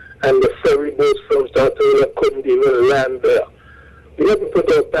Jetty, and the ferry boats from Tortola couldn't even land there. We have to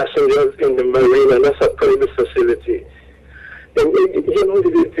put our passengers in the marina, and that's a private facility. And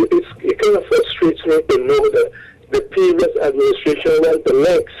it kind of frustrates me to know that the previous administration went the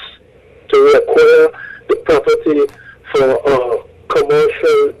lengths to acquire the property for a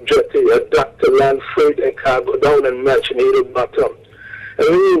commercial jetty, a dock to land freight and cargo down in Machinito Bottom. And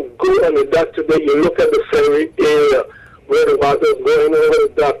when you go on the dock today, you look at the ferry area where the water is going over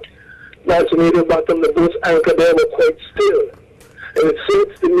the dock. Machinito Bottom, the boats anchored there were quite still. And it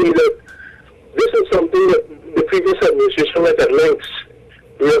seems to me that this is something that the previous administration went at lengths.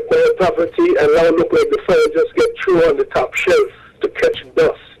 We acquired property, and now look like the fire just get through on the top shelf to catch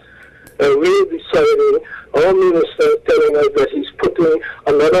dust. And we're deciding, our minister is telling us that he's putting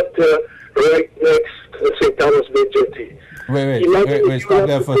another pier right next to the St. Thomas Bay Jetty. Wait, stop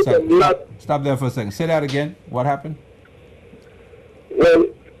there for a second. Stop there for a second. Say that again. What happened? Well,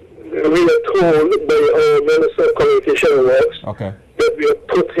 we are told by our Minister of Communication and Works that we are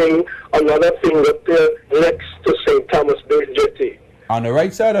putting another finger pier next to St. Thomas Bay Jetty. On the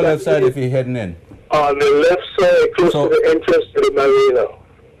right side or left side if you're heading in? On the left side, close to the entrance to the marina.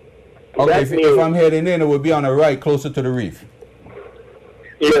 Okay, if I'm heading in, it would be on the right, closer to the reef.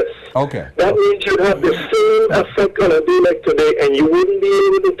 Yes. Okay. That means you'd have the same effect on a day like today, and you wouldn't be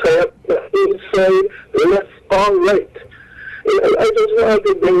able to tie up the inside, left or right. I just want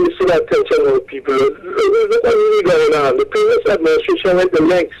to bring this to the attention of people. Look what really going on. The previous administration went the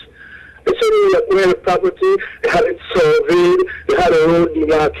lengths, They said we acquired the property, they had it surveyed, they had a road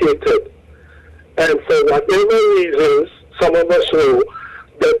demarcated. And for whatever reasons, some of us know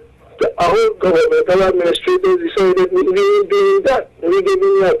that our governmental administrators decided we didn't do that. We gave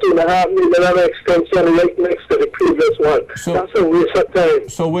them a $2.5 million extension right next to the previous one. So, that's a waste of time.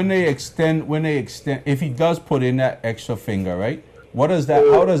 So when they extend, if he does put in that extra finger, right? What does that?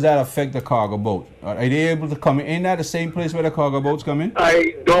 How does that affect the cargo boat? Are they able to come in at the same place where the cargo boats come in?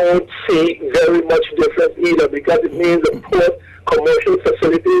 I don't see very much difference either, because it means the port, commercial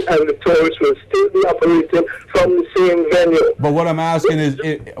facilities, and the tourists will still be operating from the same venue. But what I'm asking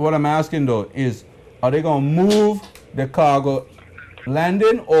is, are they going to move the cargo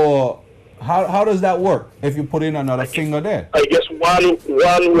landing, or how does that work if you put in another finger there? I guess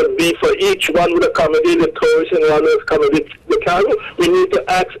one would be for each. One would accommodate the tourists and one would accommodate the cargo. We need to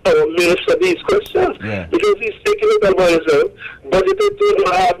ask our minister these questions, because he's taking it upon himself, budgeted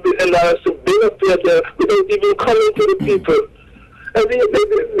 $2.5 billion to build a theater without even coming to the people. And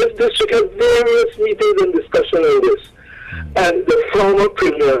this district has various meetings and discussion on this. And the former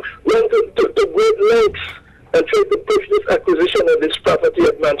premier went to great lengths and tried to push this acquisition of this property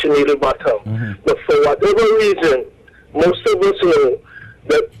at Manchester Bottom. But for whatever reason, most of us know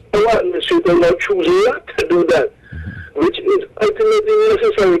that our administrators now choose not to do that, which is ultimately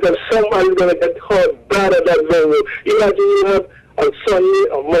necessary, because somebody's going to get hurt bad at that venue. Imagine you have on Sunday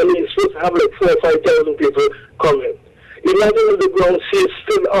or Monday, you're supposed to have like 4,000 or 5,000 people coming. Imagine if the ground sea is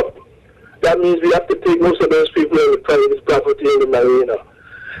still up. That means we have to take most of those people and return this property in the marina.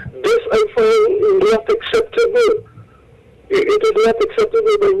 This, I find, is not acceptable. It is not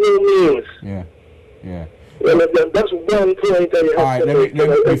acceptable by no means. Yeah. Well, that's one point I have. All right, let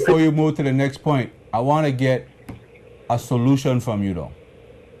me, before you move to the next point, I want to get a solution from you, though.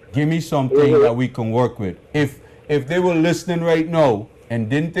 Give me something that we can work with. If they were listening right now and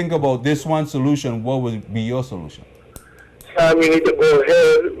didn't think about this one solution, what would be your solution? We need to go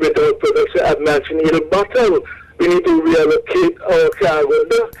ahead with our production at Manchester Bottom. We need to reallocate our cargo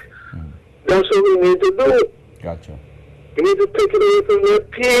dock. That's what we need to do. Gotcha. We need to take it away from their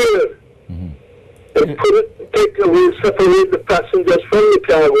pier. And separate the passengers from the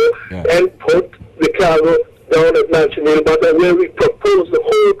cargo and put the cargo down at Manchester Bottom, where we propose the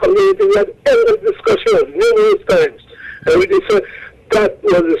whole community. We had endless discussions numerous times. And we decided that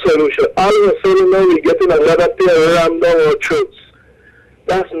was the solution. All of a sudden now we're getting another pair rammed down our throats.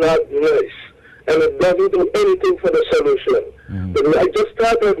 That's not nice. And it doesn't do anything for the solution. But I just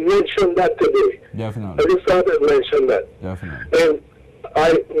started to mention that today. Definitely. I just started to mention that. Definitely. And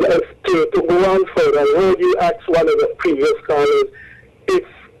to go on further, I heard you ask one of the previous callers if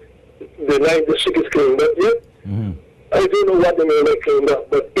the 9th district is cleaned up yet. I don't know what they mean by cleaned up,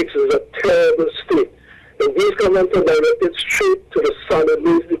 but it is a terrible state. If these comments are directed straight to the solid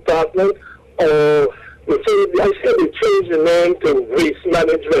waste department, or I said they changed the name to waste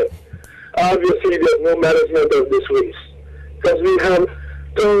management. Obviously, there's no management of this waste, because we have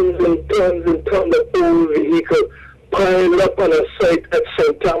tons and tons and tons of old vehicles piled up on a site at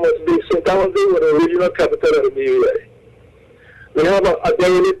St. Thomas Bay. St. Thomas Bay was the original capital of the BVI. We have a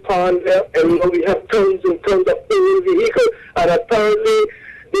dairy pond there, and we have tons and tons of old vehicles, and apparently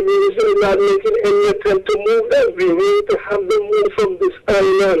the minister is not making any attempt to move them. We need to have them moved from this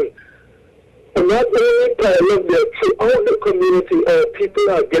island. And not only pile up there, throughout the community, people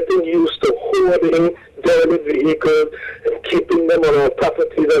are getting used to hoarding derelict vehicles and keeping them on our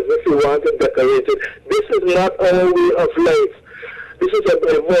properties as if we want to decorate it. This is not our way of life. This is a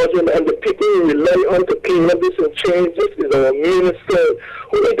diversion, and the people who rely on to clean up this and change this is our minister,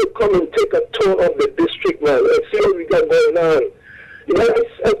 who need to come and take a tour of the district, man, and see what we got going on. You know,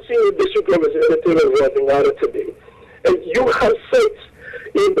 I've seen the district representative of Guatemala today, and you have sites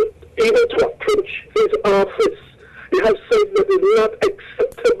even to approach his office. You have said that it is not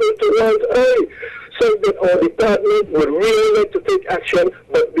acceptable to one's eye. Said that our department would really like to take action,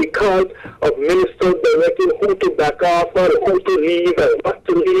 but because of ministers directing who to back off and who to leave and what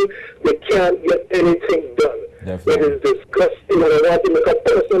to leave, they can't get anything done. Definitely. It is disgusting, and I want to make a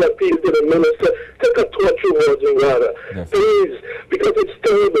personal appeal to the minister. Take a tour through Virgin, please, because it's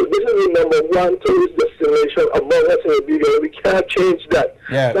terrible. This is the #1 tourist destination among us in the BVI. We can't change that.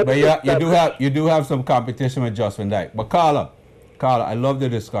 Yeah, but you do have some competition with Justin Dyke. But Carla, I love the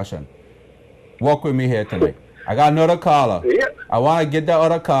discussion. Walk with me here tonight. I got another caller. Yeah. I want to get that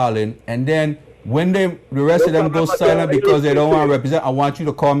other call in, and then when the rest of them go silent because they don't want to represent, I want you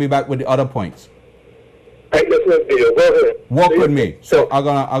to call me back with the other points. I listen to you. Go ahead. Walk with me. So I'm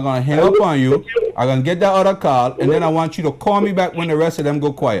gonna hang up on you. I'm gonna get that other call, and then I want you to call me back when the rest of them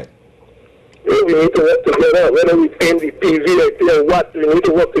go quiet. We need to work together. Whether we pay the PV or what, we need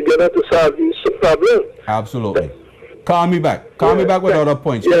to work together to solve these problems. Absolutely. Call me back. Call me back with other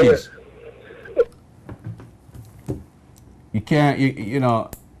points, Yeah. please. You can't, you know,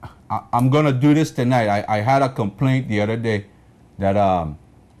 I'm going to do this tonight. I had a complaint the other day that,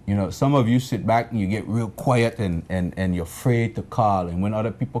 you know, some of you sit back and you get real quiet and you're afraid to call. And when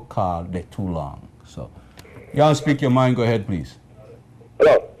other people call, they're too long. So, y'all speak your mind. Go ahead, please.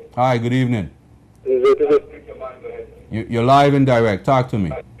 Hello. Hi, good evening. Is it? You're live and direct. Talk to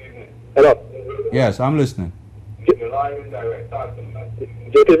me. Hello. Yes, I'm listening. You're live and direct. Talk to me.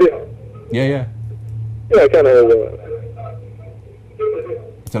 JTV? Yeah, yeah. Yeah, I kind of.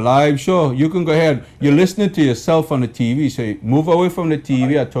 It's a live show. You can go ahead. You're listening to yourself on the TV, so you move away from the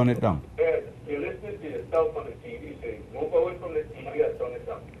TV or turn it down. You're listening to yourself on the TV, so you move away from the TV and turn it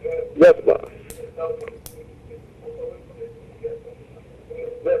down. Yes, boss.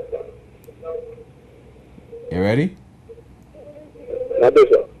 You ready? I do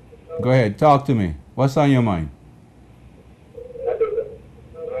so. Go ahead. Talk to me. What's on your mind? I do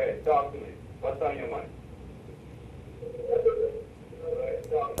so. Go ahead, talk to me. What's on your mind?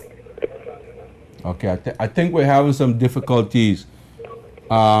 Okay, I think we're having some difficulties.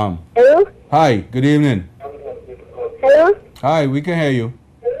 Hello? Hi, good evening. Hello? Hi, we can hear you.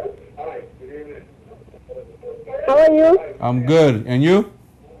 How are you? I'm good. And you?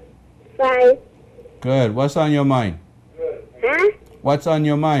 Fine. Good. What's on your mind? Huh? What's on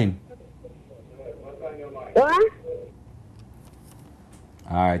your mind? What?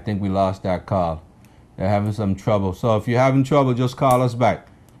 I think we lost that call. They're having some trouble. So if you're having trouble, just call us back.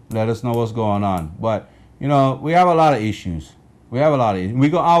 Let us know what's going on. But, you know, we have a lot of issues. We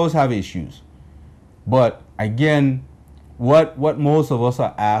gonna always have issues. But again, what most of us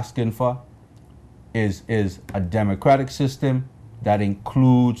are asking for is a democratic system that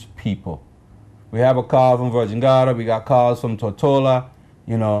includes people. We have a call from Virgin Gorda. We got calls from Tortola,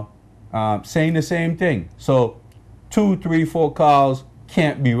 you know, saying the same thing. So 2, 3, 4 calls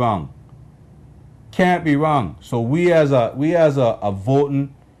can't be wrong. Can't be wrong. So we as a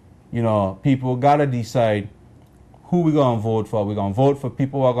voting, you know, people gotta decide who we're gonna vote for. We're gonna vote for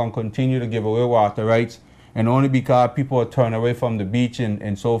people who are gonna continue to give away water rights, and only because people are turning away from the beach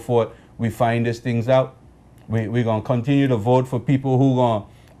and so forth, we find these things out. We're gonna continue to vote for people who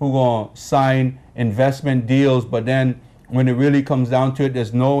gonna sign investment deals, but then when it really comes down to it,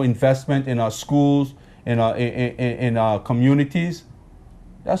 there's no investment in our schools, in our communities.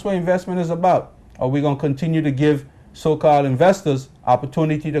 That's what investment is about. Are we gonna continue to give so-called investors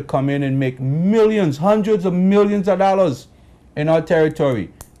opportunity to come in and make millions, hundreds of millions of dollars in our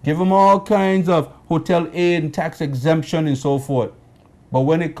territory? Give them all kinds of hotel aid and tax exemption and so forth. But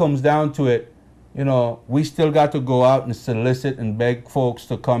when it comes down to it, you know, we still got to go out and solicit and beg folks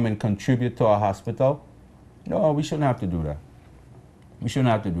to come and contribute to our hospital. No, we shouldn't have to do that. We shouldn't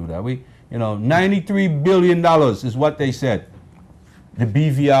have to do that. You know, $93 billion is what they said. The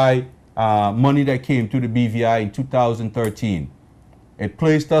BVI, money that came to the BVI in 2013. It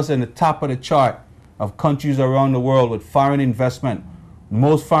placed us in the top of the chart of countries around the world with foreign investment.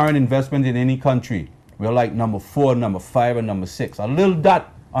 Most foreign investment in any country. We're like number 4, number 5, and number 6. A little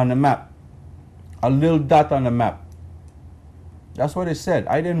dot on the map. A little dot on the map. That's what it said.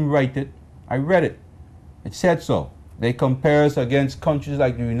 I didn't write it. I read it. It said so. They compare us against countries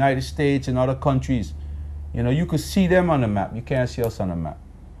like the United States and other countries. You know, you could see them on the map. You can't see us on the map.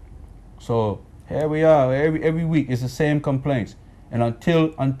 So here we are. Every week it's the same complaints. And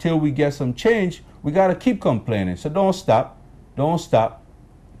until we get some change, we got to keep complaining. So don't stop. Don't stop.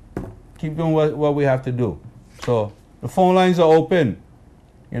 Keep doing what we have to do. So the phone lines are open.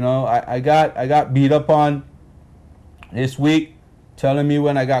 You know, I got beat up on this week, telling me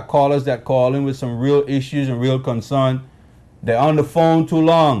when I got callers that call in with some real issues and real concern, they're on the phone too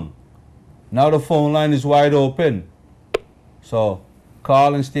long. Now the phone line is wide open. So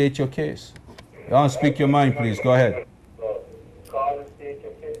call and state your case. You want to speak your mind, please. Go ahead. Call and state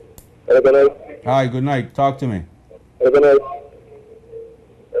your case. Hello, good night. Hi, good night. Talk to me. Hello, good night.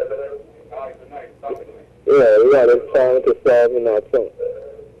 Hi, good night. Talk to me. Yeah, we got it trying to solve in our tongue.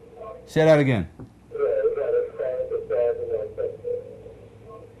 Say that again. I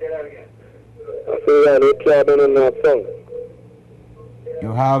see we got it trying in our tongue.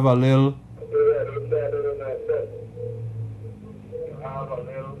 You have a little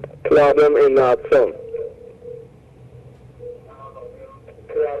Problem in our tongue.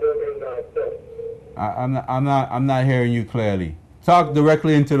 I'm not hearing you clearly. Talk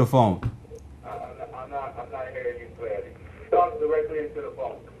directly into the phone. I'm not hearing you clearly. Talk directly into the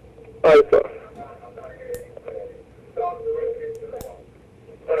phone. All right, sir.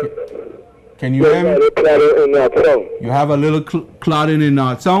 Can you hear me? In that song. You have a little clotting in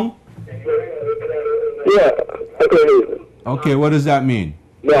that song? Yeah, okay. Okay, what does that mean?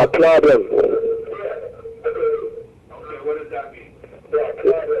 No problem.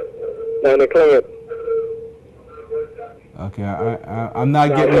 Okay, I'm not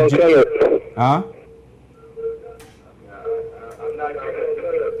getting the huh?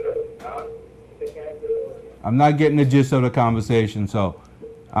 I'm not getting the gist of the conversation, so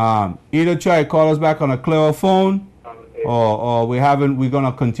either try to call us back on a clearer phone, or we're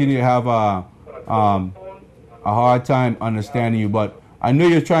gonna continue to have a hard time understanding you. But I know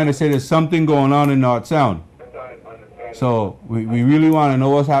you're trying to say there's something going on in North Sound. So we really want to know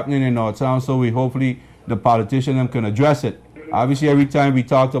what's happening in North Sound, so we hopefully the politicians can address it. Obviously, every time we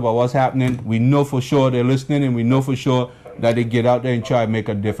talked about what's happening, we know for sure they're listening, and we know for sure that they get out there and try to make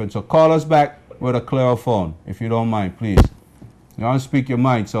a difference. So call us back with a clearer phone, if you don't mind, please. You want to speak your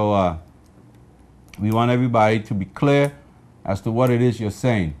mind, so we want everybody to be clear as to what it is you're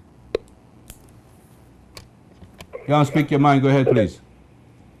saying. You want to speak your mind, go ahead, please.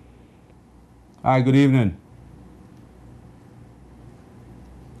 Hi, good evening.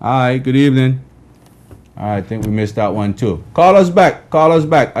 Hi, good evening. I think we missed that one too. Call us back. Call us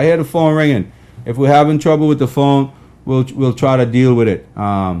back. I hear the phone ringing. If we're having trouble with the phone, we'll try to deal with it.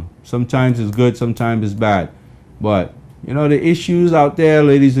 Sometimes it's good, sometimes it's bad. But you know, the issues out there,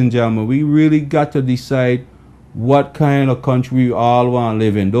 ladies and gentlemen, we really got to decide what kind of country we all want to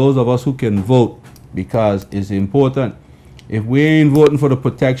live in. Those of us who can vote, because it's important. If we ain't voting for the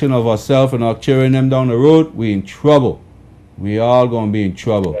protection of ourselves and our children them down the road, we in trouble. We all gonna be in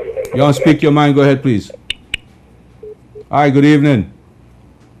trouble. You want to speak your mind? Go ahead, please. Hi, good evening.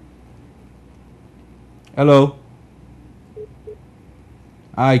 Hello.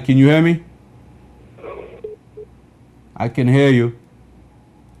 Hi, can you hear me? I can hear you.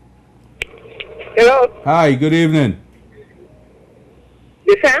 Hello? Hi, good evening.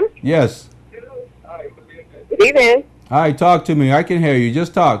 You Sam? Yes. Good evening. Hi, talk to me. I can hear you.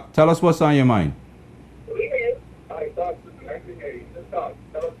 Just talk. Tell us what's on your mind.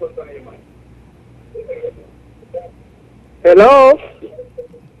 Hello?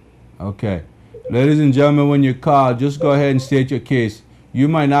 Okay. Ladies and gentlemen, when you call, just go ahead and state your case. You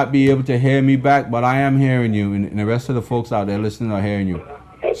might not be able to hear me back, but I am hearing you, and the rest of the folks out there listening are hearing you.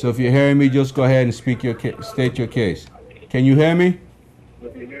 So if you're hearing me, just go ahead and state your case. Can you hear me?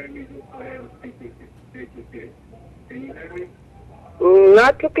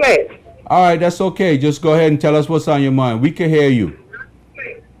 Not too clear. All right, that's okay. Just go ahead and tell us what's on your mind. We can hear you.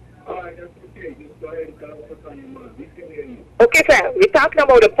 Okay, sir. We're talking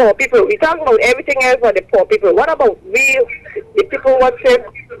about the poor people. We're talking about everything else but the poor people. What about we, the people who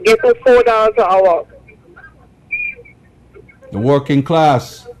get $4 an hour? The working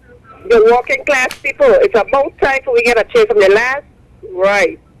class. The working class people. It's about time for we get a change from the last.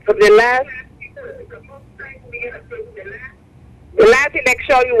 Right. From the last. The last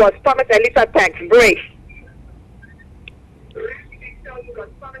election you was promised at least a tax break.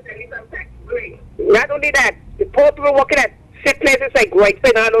 Not only that, the poor people working at safe places like White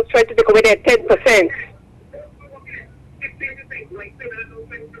Spring and those trying to take away their 10%.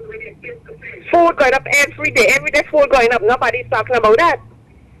 Food going up every day food going up. Nobody's talking about that.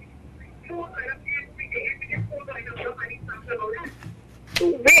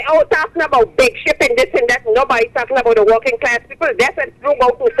 We all talking about big ship and this and that. Nobody's talking about the working class people. That's what threw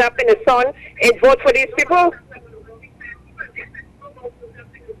out to stop in the sun and vote for these people.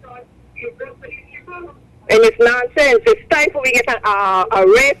 And it's nonsense. It's time for we get a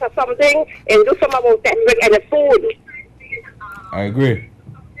raise or something and do something about tax break and the food. I agree.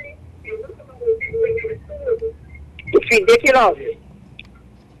 It's ridiculous.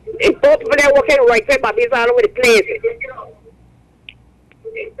 And both people are working right there, but these all over the place.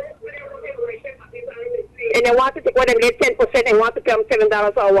 And they want to take away them get 10% and want to pay them $7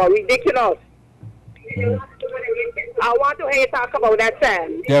 an hour. Ridiculous. I want to hear you talk about that,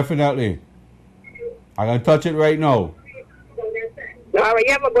 Sam. Definitely. I'm going to touch it right now. All right,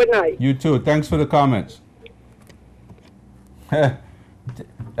 you have a good night. You too. Thanks for the comments.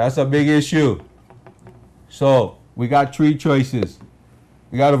 That's a big issue. So, we got three choices.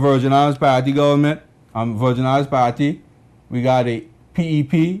 We got a Virgin Islands Party government, Virgin Islands Party. We got a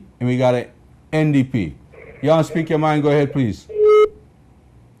PEP, and we got a NDP. You want to speak your mind? Go ahead, please.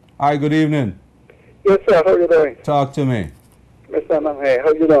 Hi, good evening. Yes, sir. How are you doing? Talk to me. Mr. I'm here. How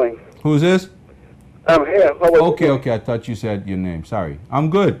are you doing? Who's this? I'm here. How are you doing? Okay. I thought you said your name. Sorry. I'm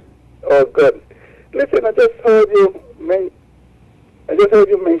good. Oh, good. Listen, I just heard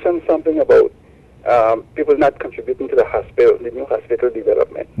you mention something about people not contributing to the hospital, the new hospital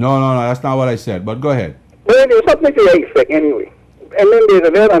development. No, that's not what I said, but go ahead. But there's something to that effect anyway. And then there's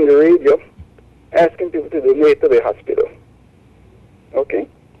a letter on the radio asking people to donate to the hospital. Okay?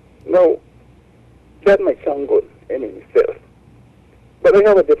 Now, that might sound good in itself. But I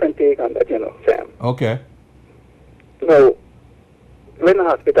have a different take on that, Sam. Okay. Now, when the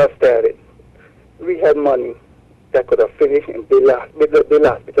hospital started, we had money that could have finished and built the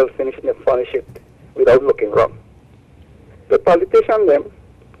hospital finishing and furnish it without looking wrong. The politicians, them,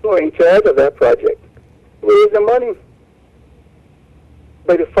 who are in charge of that project, raised the money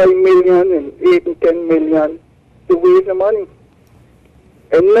by the 5 million and 8 and 10 million to raise the money.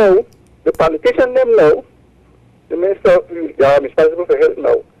 And now, the politicians, them know, the minister responsible for health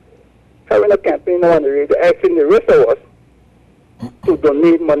now, having a campaign now on the radio asking the rest of us to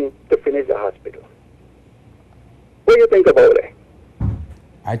donate money to finish the hospital. What do you think about that?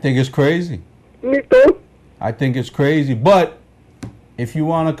 I think it's crazy. Me too. I think it's crazy, but if you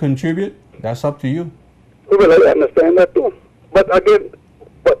want to contribute, that's up to you. Well, I understand that too. But again,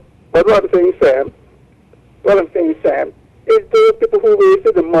 but what I'm saying, Sam, is those people who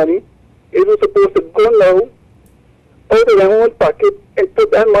wasted the money, it was supposed to go now out of their own pocket and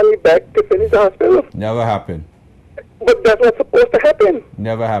put that money back to finish the hospital. Never happened. But that's not supposed to happen.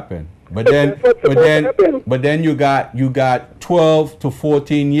 Never happened. But But then, that's what's supposed to happen. but then you got 12 to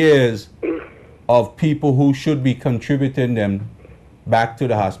 14 years of people who should be contributing them back to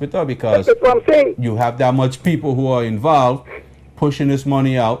the hospital, because That's what I'm saying. you have that much people who are involved pushing this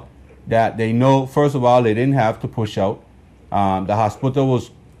money out that they know, first of all, they didn't have to push out. The hospital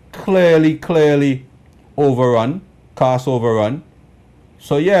was clearly overrun, cost overrun.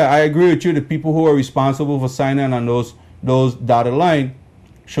 So yeah, I agree with you. The people who are responsible for signing on those dotted line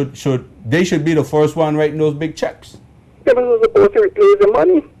should be the first one writing those big checks. They were supposed to replace the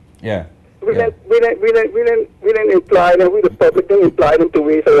money. Yeah. We Yeah. didn't imply them, we the public didn't imply them to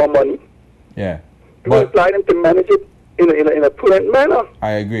waste our money. Yeah. We But imply them to manage it in a prudent manner.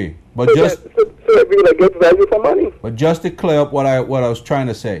 I agree. But So just that we will get value for money. But just to clear up what I was trying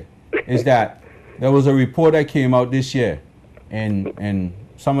to say is that there was a report that came out this year in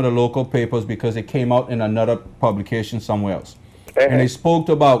some of the local papers, because it came out in another publication somewhere else. And they spoke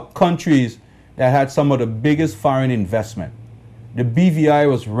about countries that had some of the biggest foreign investment. The BVI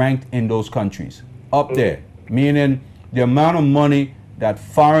was ranked in those countries, up there, meaning the amount of money that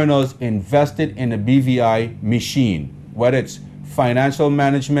foreigners invested in the BVI machine, whether it's financial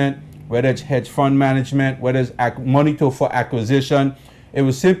management, whether it's hedge fund management, whether it's money for acquisition. It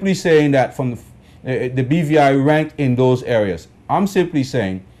was simply saying that from the BVI ranked in those areas. I'm simply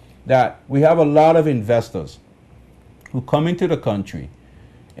saying that we have a lot of investors who come into the country,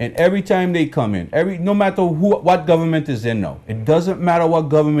 and every time they come in, no matter what government is in now, it doesn't matter what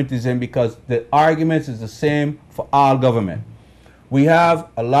government is in, because the argument is the same for all government. We have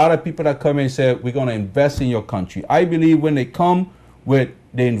a lot of people that come in and say, we're going to invest in your country. I believe when they come with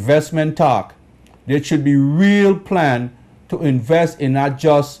the investment talk, there should be real plan to invest in not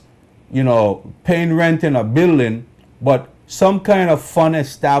just, paying rent in a building, but some kind of fund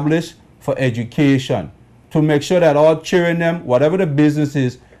established for education to make sure that all children, them, whatever the business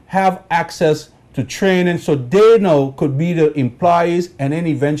is, have access to training, so they know could be the employees, and then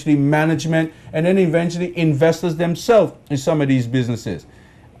eventually management, and then eventually investors themselves in some of these businesses.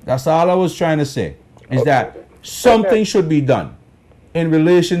 That's all I was trying to say, is that something should be done in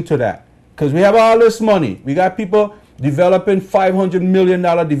relation to that. Because we have all this money. We got people developing $500 million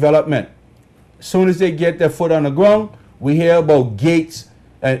development. As soon as they get their foot on the ground, we hear about gates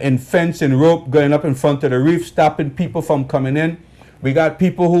and fence and rope going up in front of the reef, stopping people from coming in. We got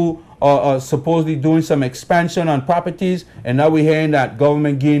people who are supposedly doing some expansion on properties, and now we're hearing that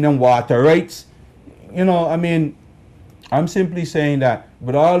government giving them water rights. I'm simply saying that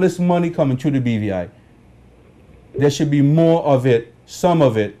with all this money coming through the BVI, there should be more of it, some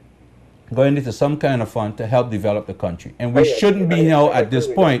of it, going into some kind of fund to help develop the country. And we shouldn't be now at this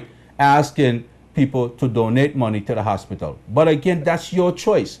point asking people to donate money to the hospital. But again, that's your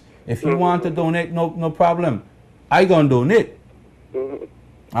choice. If you want to donate, no problem. I gonna donate.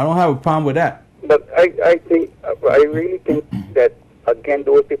 I don't have a problem with that. But I really think that, again,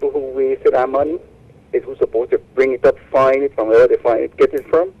 those people who wasted our money is who's supposed to bring it up, find it from where they find it, get it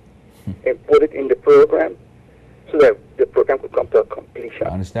from, and put it in the program so that the program could come to a completion. I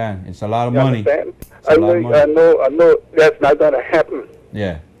understand. It's a lot of You money. understand? It's a lot of money. I know that's not going to happen.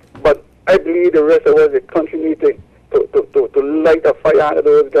 Yeah. But I believe the rest of us, the country, need to light a fire under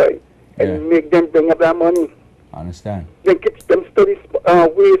those guys and make them bring up that money. I understand. Then keep them studies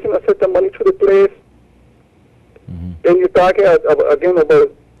wasting a certain money to the place. Then you talk again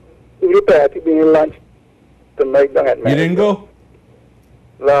about new party being launched tonight down at You didn't go?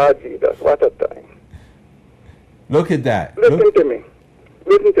 Lord Jesus, what a time. Look at that. Listen Look. to me.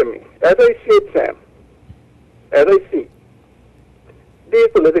 Listen to me. As I see it, Sam, as I see, these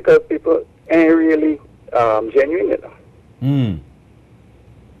political people ain't really genuine, you know. Mm.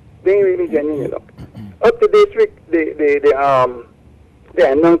 They ain't really genuine, you know. Up to this week, they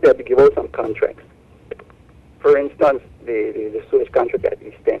announced that they give out some contracts. For instance, the sewage contract at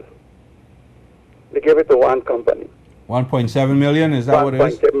East End. They gave it to one company. 1.7 million, is that what it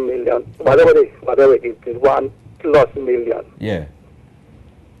is? 1.7 million. Whatever it is 1+ million. Yeah,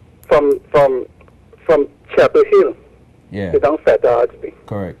 From Chapel Hill yeah, to down Fat Artsby.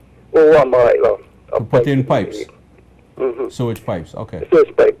 correct. Over a mile. To put in pipes, Mm-hmm. sewage pipes, okay.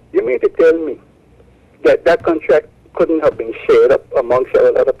 Sewage pipe. You mean to tell me that that contract couldn't have been shared up among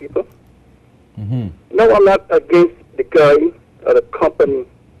several other people? Mm-hmm. No, I'm not against the guy or the company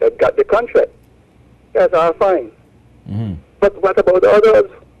that got the contract. That's all fine. Mm-hmm. But what about others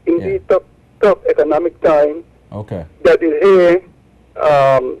in Yeah. these tough economic time Okay. that is here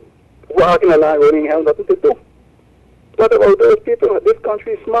walking along running have nothing to do? What about those people? This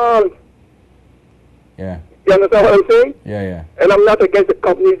country is small. Yeah, You understand what I'm saying? yeah, yeah. And I'm not against the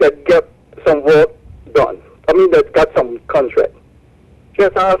companies that get some work done. I mean, that got some contract.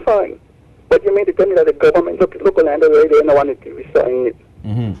 That's all fine. But you mean to tell me that the government, look Orlando right there, no one is resigning it.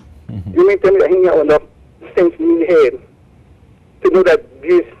 Mm-hmm. Mm-hmm. You mean to tell me that he have enough sense in his head to know that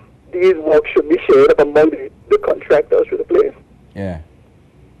these work should be shared up among the contractors for the place? Yeah.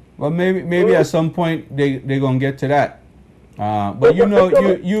 Well, maybe at some point they're gonna get to that. But you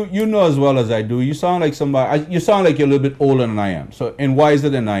know as well as I do. You sound like somebody. You sound like you're a little bit older than I am, so and wiser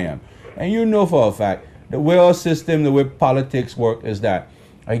than I am. And you know for a fact the way our system, the way politics work, is that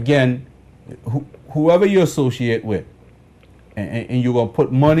again, whoever you associate with, and you're gonna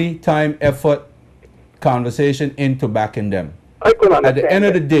put money, time, effort, conversation into backing them. I could understand. At the end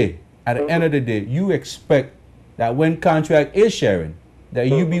of the that. day, end of the day, you expect that when contract is sharing, that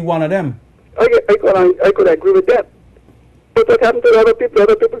you be one of them. I could agree with that. But what happened to other people?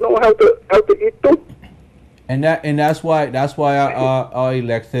 Other people know how to eat too. And that's why our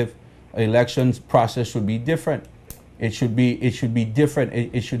elections process should be different. It should be different.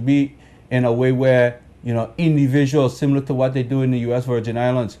 It should be in a way where individuals, similar to what they do in the U.S. Virgin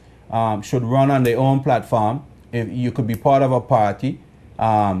Islands, should run on their own platform. If you could be part of a party,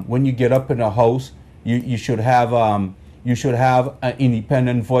 when you get up in the house, you should have an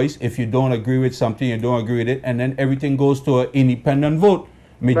independent voice. If you don't agree with something, you don't agree with it, and then everything goes to an independent vote.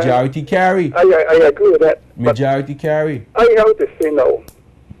 Majority carry. I agree with that. Majority carry. I have to say now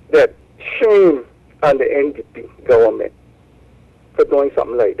that shame on the NDP government for doing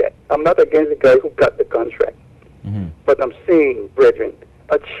something like that. I'm not against the guy who got the contract. Mm-hmm. But I'm saying, brethren,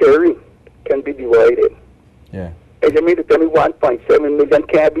 a cherry can be divided. Yeah. And you mean to tell me 1.7 million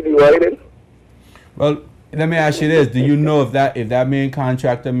can't be divided? Well, let me ask you this: do you know if that main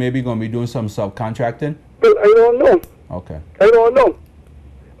contractor maybe gonna be doing some subcontracting? Well, I don't know. Okay. I don't know.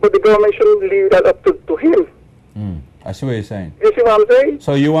 But the government shouldn't leave that up to him. I see what you're saying. You see what I'm saying?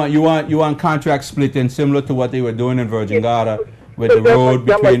 So you want contract splitting similar to what they were doing in Virgin Gorda with the That road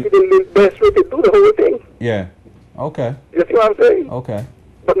that might between. be the best way to do the whole thing. Yeah. Okay. You see what I'm saying? Okay.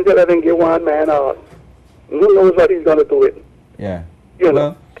 But instead of them give one man who knows what he's going to do with it. Yeah. You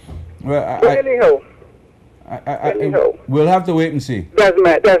know. Well, But anyhow, we'll have to wait and see.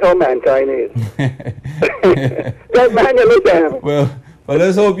 that's how mankind is. That man, you look at him. Well,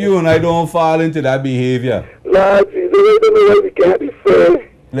 let's hope you and I don't fall into that behavior. Lord Jesus, I don't know why we can't be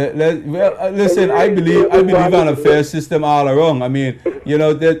fair. Listen, I believe on a fair system all around. I mean,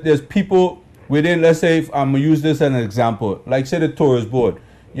 there's people within. Let's say, if I'm gonna use this as an example, like say the tourist board.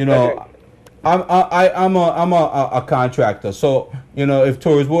 I'm a contractor, so if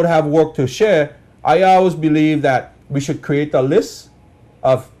tourist board have work to share, I always believe that we should create a list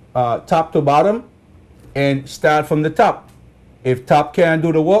of top to bottom and start from the top. If top can't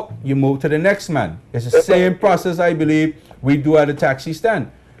do the work, you move to the next man. It's the same process I believe we do at a taxi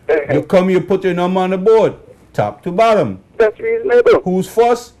stand. You come, you put your number on the board, top to bottom. That's reasonable. Who's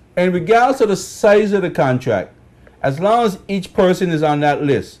first? And regardless of the size of the contract, as long as each person is on that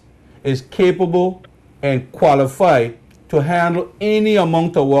list, is capable and qualified to handle any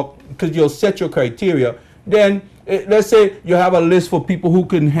amount of work, because you'll set your criteria, then let's say you have a list for people who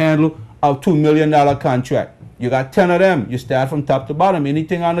can handle a $2 million contract. You got 10 of them. You start from top to bottom.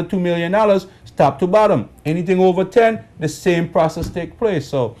 Anything under $2 million, top to bottom. Anything over 10, the same process take place.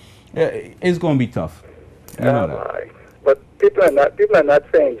 So it's going to be tough. You know that. But people are not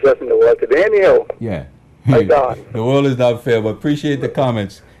saying just in the world today. Anyhow, Yeah. my God. The world is not fair, but appreciate the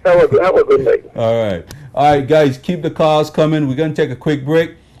comments. Have a good night. All right, guys, keep the calls coming. We're going to take a quick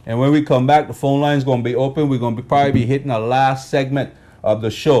break. And when we come back, the phone line's going to be open. We're going to probably be hitting the last segment of the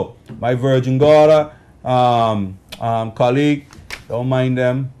show. My Virgin Gorda colleague, don't mind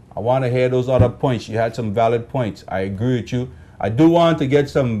them. I want to hear those other points. You had some valid points. I agree with you. I do want to get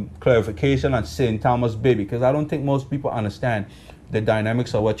some clarification on St. Thomas Bay because I don't think most people understand the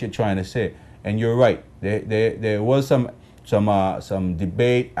dynamics of what you're trying to say. And you're right. There was some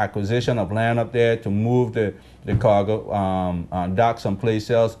debate, acquisition of land up there to move the cargo dock someplace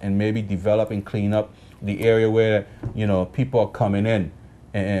else and maybe develop and clean up the area where people are coming in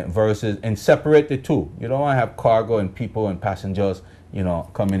and separate the two. You don't want to have cargo and people and passengers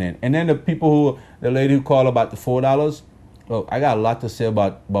coming in. And then the lady who called about the $4. Look, I got a lot to say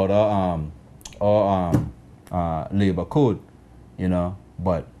about our labor code,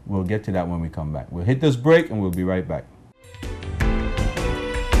 but we'll get to that when we come back. We'll hit this break and we'll be right back.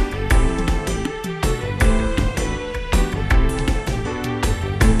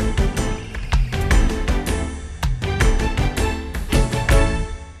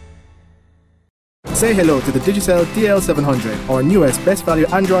 Say hello to the Digicel DL700, our newest best value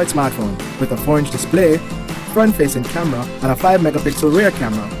Android smartphone with a 4-inch display, front-facing camera, and a 5-megapixel rear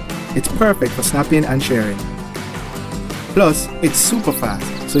camera. It's perfect for snapping and sharing. Plus, it's super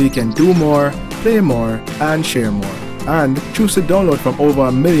fast, so you can do more, play more, and share more. And choose to download from over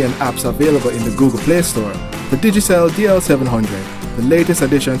 1 million apps available in the Google Play Store. The Digicel DL700, the latest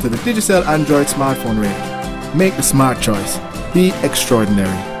addition to the Digicel Android smartphone range. Make the smart choice. Be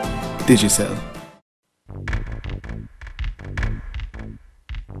extraordinary. Digicel.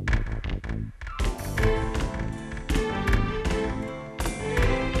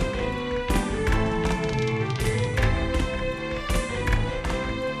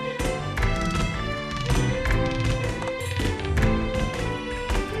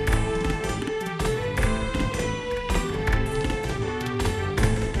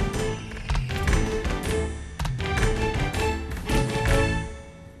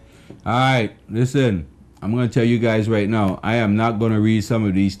 All right, listen, I'm going to tell you guys right now, I am not going to read some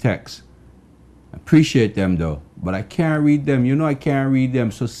of these texts. I appreciate them though, but I can't read them. I can't read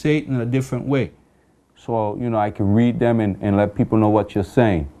them, so say it in a different way. So, I can read them and let people know what you're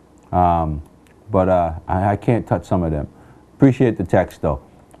saying. But I can't touch some of them. Appreciate the text though.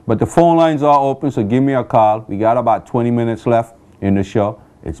 But the phone lines are open, so give me a call. We got about 20 minutes left in the show.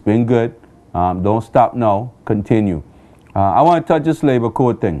 It's been good. Don't stop now. Continue. I want to touch this labor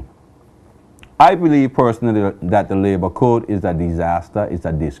code thing. I believe personally that the labor code is a disaster, it's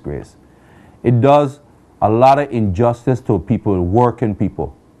a disgrace. It does a lot of injustice to people, working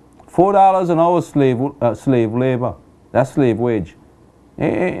people. $4 an hour slave labor, that's slave wage.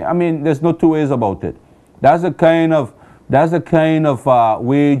 I mean, there's no two ways about it. That's the kind of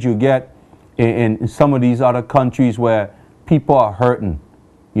wage you get in some of these other countries where people are hurting.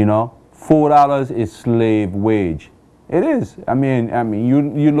 $4 is slave wage. It is. I mean,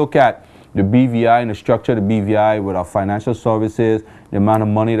 you look at the BVI and the structure of the BVI with our financial services, the amount of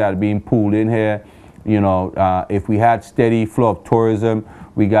money that are being pooled in here. If we had steady flow of tourism,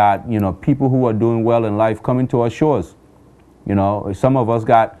 we got, people who are doing well in life coming to our shores. Some of us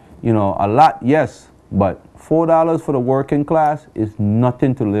got, a lot, yes, but $4 for the working class is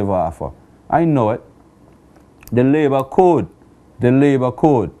nothing to live off of. I know it. The labor code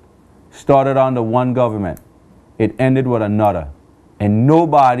started under one government. It ended with another. And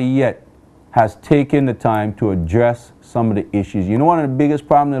nobody yet has taken the time to address some of the issues. One of the biggest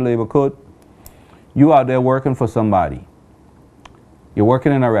problems in the labor code? You out there working for somebody. You're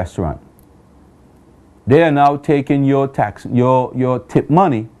working in a restaurant. They are now taking your tax, your tip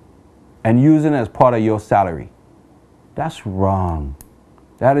money and using it as part of your salary. That's wrong.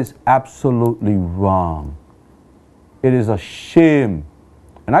 That is absolutely wrong. It is a shame.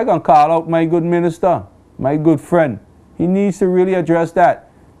 And I'm going to call out my good minister, my good friend. He needs to really address that.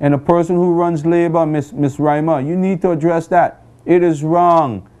 And the person who runs labor, Miss Reimer, you need to address that. It is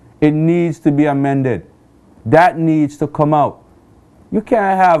wrong. It needs to be amended. That needs to come out. You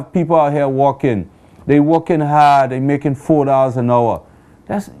can't have people out here working. They working hard. They making $4 an hour.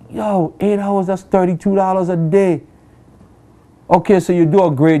 That's, 8 hours, that's $32 a day. Okay, so you do a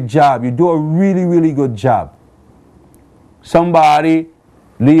great job. You do a really, really good job. Somebody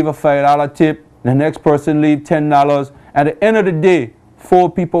leave a $5 tip. The next person leave $10. At the end of the day,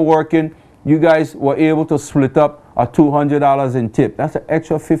 4 people working, you guys were able to split up a $200 in tip. That's an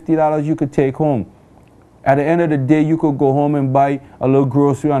extra $50 you could take home. At the end of the day, you could go home and buy a little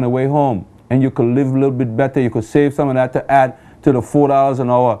grocery on the way home. And you could live a little bit better. You could save some of that to add to the $4 an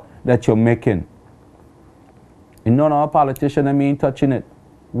hour that you're making. And none of our politicians, touching it.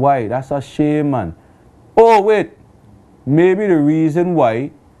 Why? That's a shame, man. Oh, wait. Maybe the reason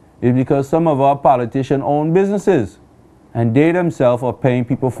why is because some of our politicians own businesses and they themselves are paying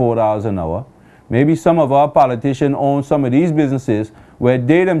people $4 an hour. Maybe some of our politicians own some of these businesses where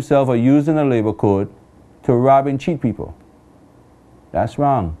they themselves are using the labor code to rob and cheat people. That's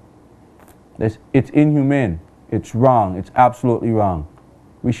wrong. It's inhumane. It's wrong. It's absolutely wrong.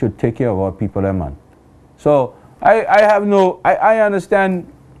 We should take care of our people, man. So I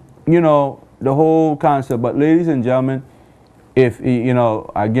understand, you know, the whole concept, but ladies and gentlemen, if, you know,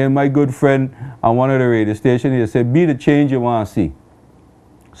 again, my good friend on one of the radio stations, he said, be the change you want to see.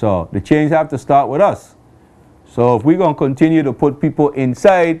 So the change have to start with us. So if we're going to continue to put people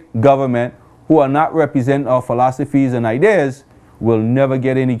inside government who are not representing our philosophies and ideas, we'll never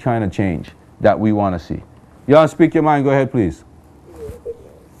get any kind of change that we want to see. You want to speak your mind? Go ahead, please.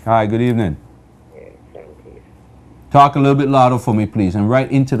 Hi, good evening. Talk a little bit louder for me, please, and right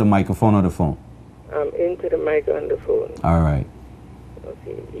into the microphone or the phone. I'm into the mic on the phone. All right.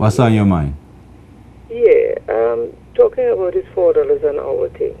 Okay. What's on your mind? Yeah, talking about this $4 an hour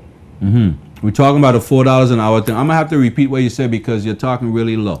thing. Mm-hmm. We're talking about a $4 an hour thing. I'm going to have to repeat what you said because you're talking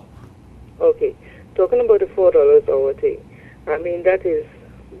really low. Okay. Talking about the $4 an hour thing. I mean, that is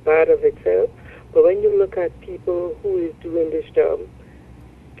bad of itself. But when you look at people who is doing this job,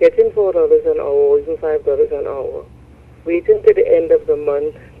 getting $4 an hour or even $5 an hour, waiting to the end of the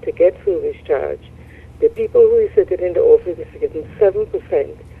month to get service charge, the people who is sitting in the office is getting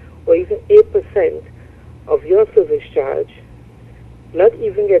 7% or even 8% of your service charge, not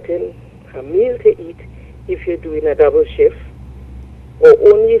even getting a meal to eat if you're doing a double shift, or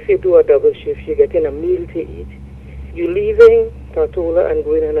only if you do a double shift, you're getting a meal to eat. You're leaving Tortola and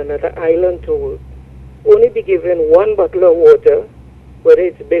going on another island to work, only be given one bottle of water, whether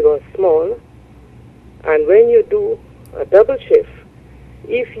it's big or small, and when you do a double shift,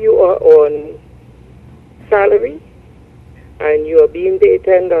 if you are on salary and you are being paid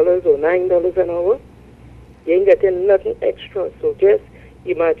 $10 or $9 an hour, you ain't getting nothing extra. So just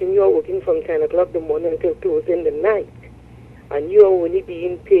imagine you are working from 10 o'clock in the morning until closing the night, and you are only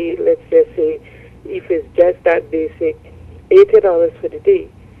being paid, let's just say, if it's just that basic, $80 for the day.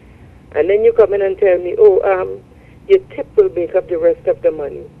 And then you come in and tell me, oh, your tip will make up the rest of the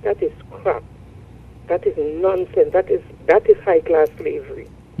money. That is crap. That is nonsense. That is high-class slavery.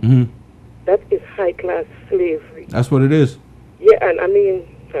 Mm-hmm. That is high-class slavery. That's what it is. Yeah, and I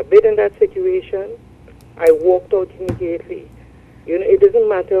mean, I've been in that situation. I walked out immediately. You know, it doesn't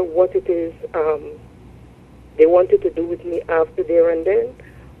matter what it is they wanted to do with me after there and then,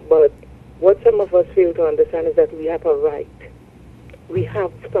 but what some of us fail to understand is that we have a right. We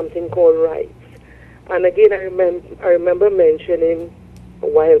have something called rights. And again, I remember mentioning a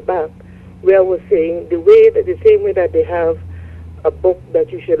while back where I was saying the same way that they have a book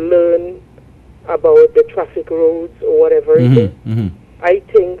that you should learn about the traffic roads or whatever it is. Mm-hmm. I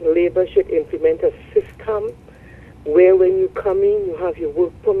think labor should implement a system where when you come in, you have your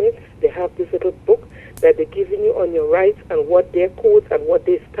work permits. They have this little book that they're giving you on your rights and what their codes and what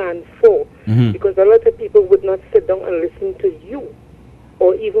they stand for. Mm-hmm. Because a lot of people would not sit down and listen to you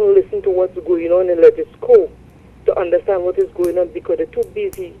or even listen to what's going on in Legisco to understand what is going on because they're too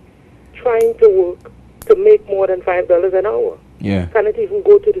busy trying to work to make more than $5 an hour. Yeah. Cannot even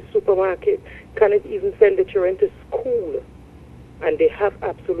go to the supermarket, cannot even send the children to school, and they have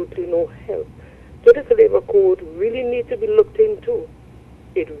absolutely no help. So this labor code really needs to be looked into.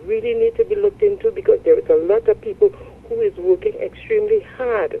 It really needs to be looked into because there is a lot of people who is working extremely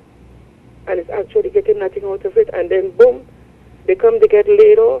hard and is actually getting nothing out of it, and then boom, they get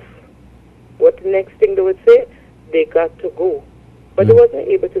laid off. What the next thing they would say? They got to go. But they wasn't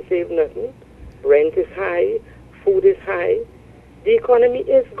able to save nothing. Rent is high, food is high. The economy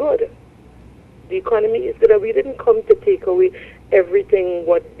is good. The economy is good. We didn't come to take away everything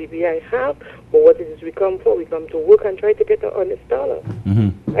what BBI have, but what it is we come for. We come to work and try to get an honest dollar.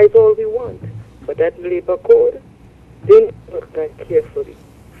 Mm-hmm. That's all we want. But that labor code, didn't look that carefully.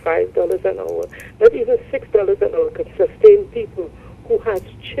 $5 an hour, not even $6 an hour could sustain people who has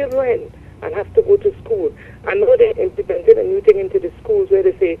children and have to go to school. I know they implemented a new thing into the schools where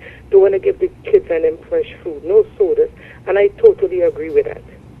they say they want to give the kids and fresh food, no sodas, and I totally agree with that.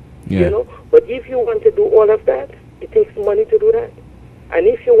 Yeah. You know, but if you want to do all of that, it takes money to do that. And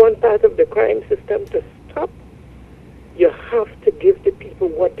if you want part of the crime system to stop, you have to give the people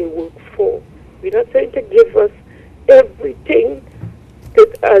what they work for. We're not saying to give us everything,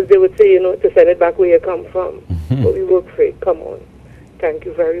 as they would say, you know, to send it back where you come from. But we work for it. Come on. Thank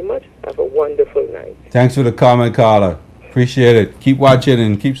you very much. Have a wonderful night. Thanks for the comment, Carla. Appreciate it. Keep watching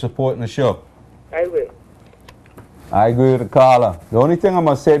and keep supporting the show. I will. I agree with the caller. The only thing I'm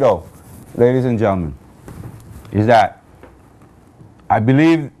going to say, though, ladies and gentlemen, is that I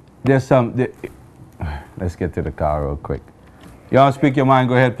believe there's some... Let's get to the car real quick. Y'all speak your mind.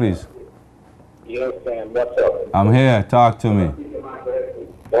 Go ahead, please. Yes, Sam. What's up? I'm here. Talk to me.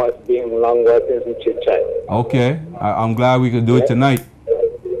 Well, it's been a long while since we chit-chat. Okay. I'm glad we could do it tonight.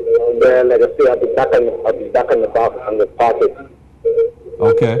 Yeah, like I say, I'll be back on the party.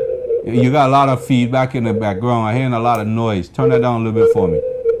 Okay. You got a lot of feedback in the background. I'm hearing a lot of noise. Turn that down a little bit for me.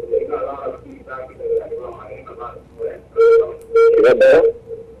 Is that better?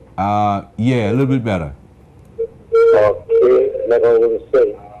 Yeah, a little bit better. Okay, like I was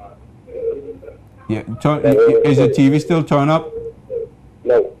saying. Yeah, is the TV still turned up?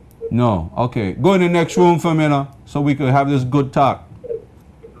 No. No. Okay. Go in the next room for a minute so we could have this good talk.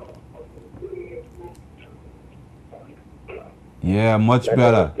 Yeah, much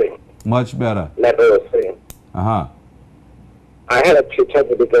better. Much better. Like I was saying. Uh-huh. I had a chit-chat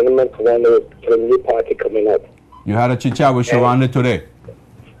with the government for the new party coming up. You had a chit-chat with Sharonda today?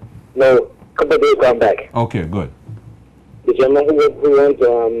 No, a couple of days gone back. Okay, good. The gentleman who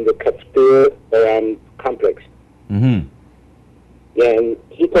owns the cafeteria complex. Mm-hmm. Yeah, and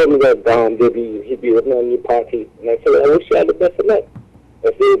he told me that he'd be working on a new party. And I said, I wish you had the best of luck.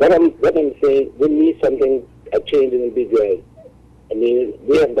 I said, what I'm saying, we need something, a change in a big way. I mean,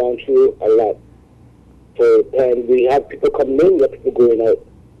 we have gone through a lot. And we have people coming in, we have people going out.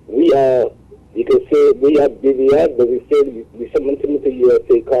 We are, you can say, we are BVS, but we say we someone similar to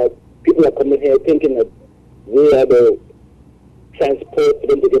USA because people are coming here thinking that we are the transport for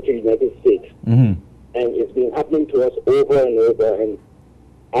them to get to the United States. Mm-hmm. And it's been happening to us over and over. And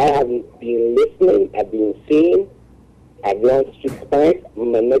I haven't been listening, I've been seeing, I've learned to speak Spanish.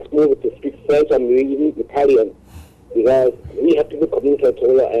 My next move is to speak French, I'm reading Italian. Because we have people coming to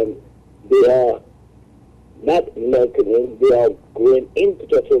Tortola and they are not American, they are going into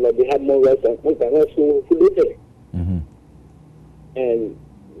Tortola. They have more rights than us who live there. Mm-hmm. And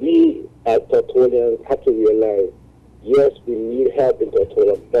we as Tortolians have to realize, yes, we need help in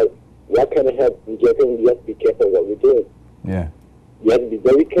Tortola, but what kind of help we're getting, we have to be careful what we're doing. Yeah. You have to be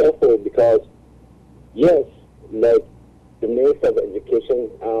very careful because, yes, like the Minister of Education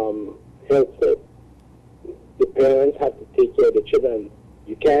health said, the parents have to take care of the children.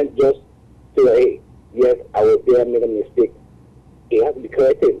 You can't just say, hey, yes, I was there, I made a mistake. It has to be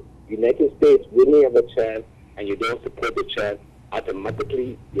corrected. United States, when you have a child and you don't support the child,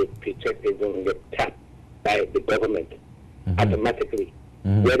 automatically your paycheck is going to get tapped by the government. Mm-hmm. Automatically.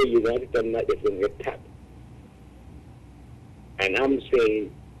 Mm-hmm. Whether you want it or not, it's going to get tapped. And I'm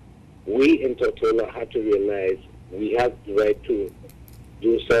saying we in Tortola have to realize we have the right to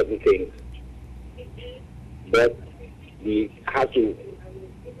do certain things. But we have to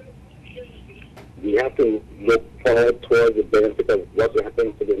look forward towards the benefit of what will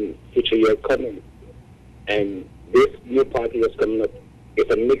happen for the future year coming. And this new party that's coming up is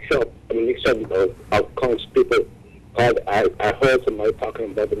a mixture of constitutional people. I heard somebody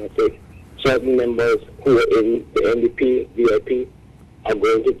talking about them and say certain members who are in the NDP, VIP, are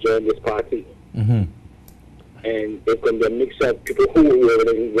going to join this party. Mm-hmm. And it's going to be a mixture of people who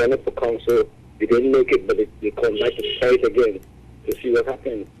were running for council. They didn't make it, but they come back to try it again to see what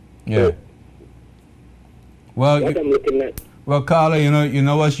happens. Yeah. So, well, what I'm looking at. Well, Carla, you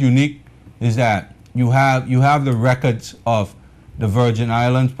know what's unique is that you have the records of the Virgin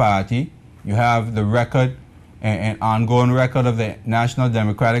Islands Party, you have the record and ongoing record of the National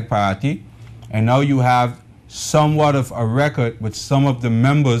Democratic Party, and now you have somewhat of a record with some of the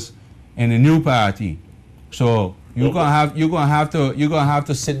members in the new party. So you're gonna have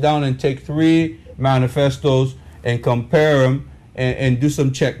to sit down and take 3 manifestos and compare them and do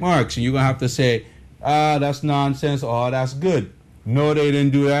some check marks, and you're gonna have to say, that's nonsense, or that's good. No, they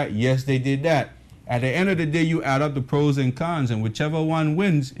didn't do that. Yes, they did that. At the end of the day, you add up the pros and cons, and whichever one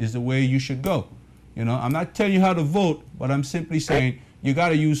wins is the way you should go. You know, I'm not telling you how to vote, but I'm simply saying you got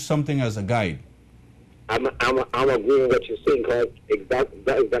to use something as a guide. I'm agreeing with what you're saying, because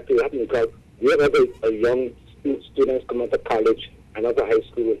that's exactly what happened. Because we have a young students come out of college and out of high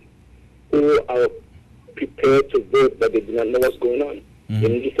school who are prepared to vote, but they do not know what's going on. Mm-hmm. They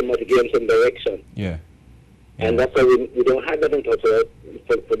need someone to give them some direction. Yeah. And that's why we don't have that in Tortola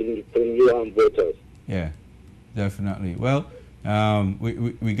for the new voters. Yeah, definitely. Well,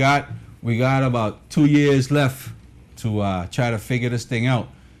 we got about 2 years left to try to figure this thing out.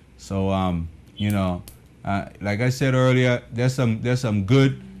 So like I said earlier, there's some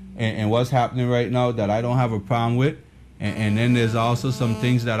good in what's happening right now that I don't have a problem with, and then there's also some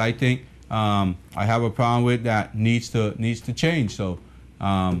things that I think I have a problem with that needs to change. So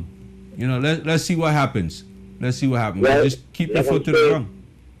let's see what happens. let's see what happens. Well, Just keep your like foot to I'm the saying- ground.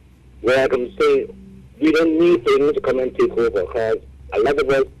 Where I can say we don't need things to come and take over because a lot of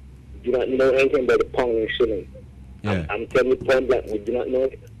us do not know anything about the pound and shilling. Yeah. I'm telling you point blank, we do not know.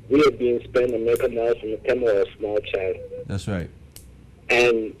 We are being spent American dollars from the time of a small child. That's right.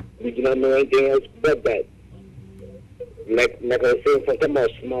 And we do not know anything else but that. Like I was saying, from the time I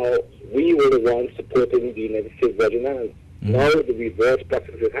was small, we were the ones supporting the United States Virgin Islands. Now the reverse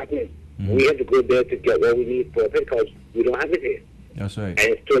process is happening. We have to go there to get what we need for it because we don't have it here. That's right. And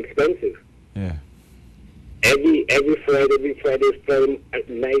it's too expensive. Yeah. Every Friday at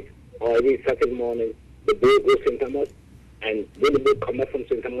night or every Saturday morning, the boat goes to St. Thomas, and when the boat comes up from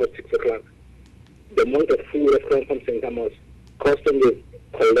St. Thomas at 6 o'clock, the amount of food that's coming from St. Thomas, customs is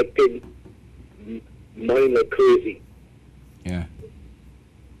collecting money like crazy. Yeah.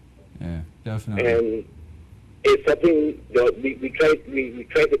 Yeah, definitely. And it's something that we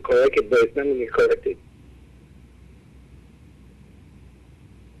try to correct it, but it's not going to be corrected.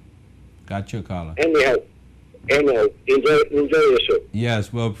 Got you, caller. Anyhow, enjoy your show.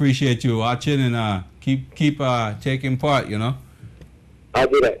 Yes, well, appreciate you watching and keep taking part, you know. I'll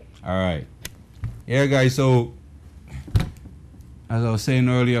do that. All right. Yeah, guys, so as I was saying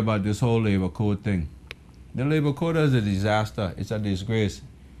earlier about this whole labor code thing, the labor code is a disaster. It's a disgrace.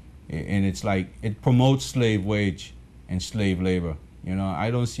 And it's like, it promotes slave wage and slave labor. You know,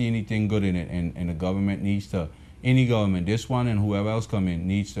 I don't see anything good in it. And the government needs to, any government, this one and whoever else come in,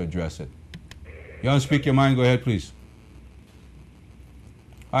 needs to address it. You want to speak your mind? Go ahead, please.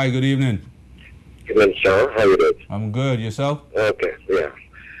 Hi, good evening. Good evening, sir. How you doing? I'm good. Yourself? Okay, yeah.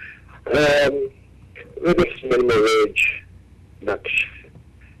 With this minimum wage that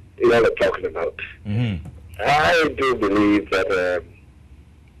you all are talking about, I do believe that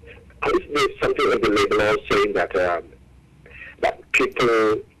at least there's something in the labor law saying that that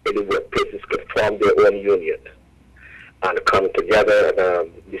people in the workplaces could form their own union and come together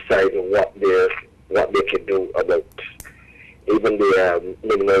and decide what they can do about even the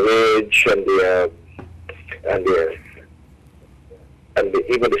minimum wage and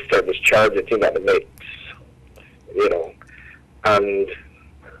even the service charge, the thing that it makes, you know. And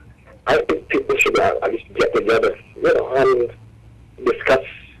I think people should at least get together, you know, and discuss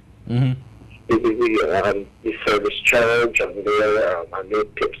the service charge and their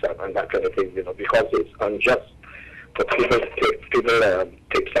tips and that kind of thing, you know, because it's unjust for people to take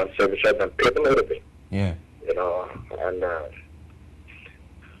tips on service charge and pay them a little bit. Yeah. You know, and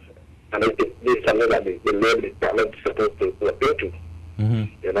it's something that the labor department is supposed to look into.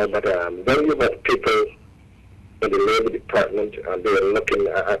 You know, but when you have people in the labor department and they're looking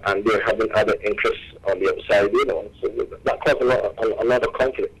and they're having other interests on the outside, you know, so that causes a lot of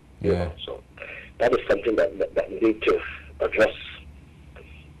conflict. You know, so that is something that we need to address.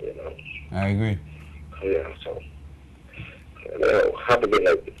 You know. I agree. Yeah. So have a good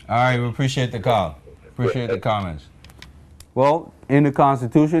night. All right, we appreciate the call. Appreciate the comments. Well, in the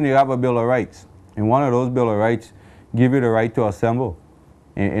Constitution, you have a Bill of Rights. And one of those Bill of Rights give you the right to assemble.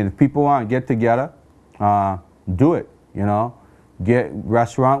 And if people want to get together, do it, you know.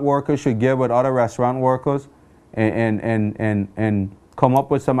 Restaurant workers should get with other restaurant workers and come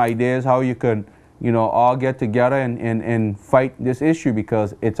up with some ideas how you can, you know, all get together and fight this issue,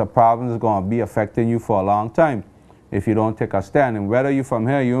 because it's a problem that's going to be affecting you for a long time if you don't take a stand. And whether you're from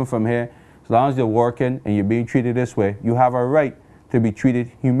here, you're from here, as long as you're working and you're being treated this way, you have a right to be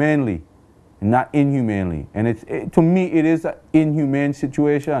treated humanely, not inhumanely. And to me, it is an inhumane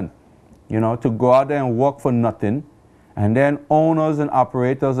situation, you know, to go out there and work for nothing, and then owners and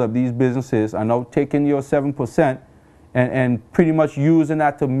operators of these businesses are now taking your 7% and pretty much using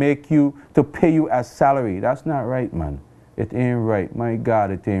that to pay you as salary. That's not right, man. It ain't right. My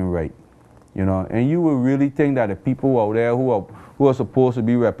God, it ain't right. You know, and you will really think that the people out there who are supposed to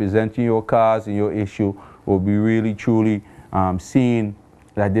be representing your cause and your issue will be really, truly seeing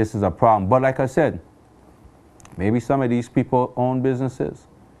that this is a problem. But like I said, maybe some of these people own businesses,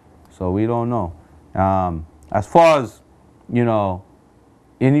 so we don't know. As far as, you know,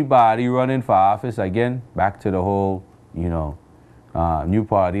 anybody running for office, again, back to the whole, you know, new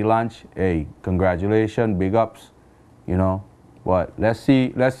party lunch, hey, congratulations, big ups, you know. But let's see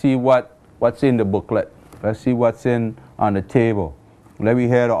what's in the booklet. Let's see what's on the table. Let me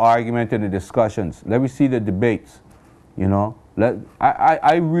hear the argument and the discussions. Let me see the debates, you know.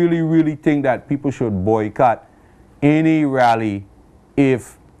 I really, really think that people should boycott any rally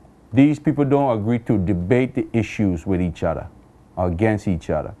if these people don't agree to debate the issues with each other or against each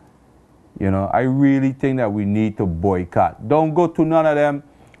other. You know, I really think that we need to boycott. Don't go to none of them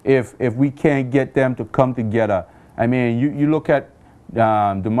if we can't get them to come together. I mean, you look at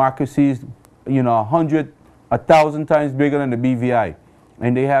democracies, you know, 100 1,000 times bigger than the BVI.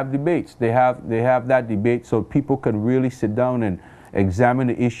 And they have debates. They have that debate so people can really sit down and examine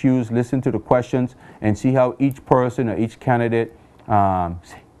the issues, listen to the questions, and see how each person or each candidate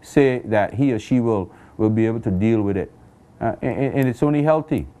say that he or she will be able to deal with it. And it's only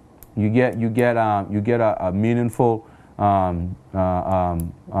healthy. You get a meaningful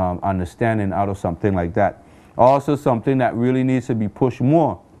understanding out of something like that. Also, something that really needs to be pushed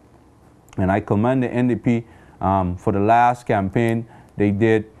more, and I commend the NDP for the last campaign. They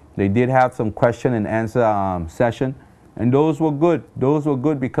did have some question and answer session, and those were good. Those were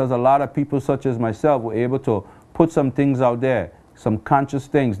good because a lot of people such as myself were able to put some things out there, some conscious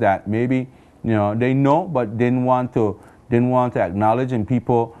things that maybe they know but didn't want to acknowledge, and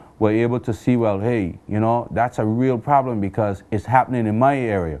people were able to see, well, hey, that's a real problem because it's happening in my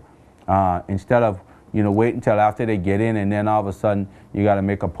area. Instead of wait until after they get in, and then all of a sudden you got to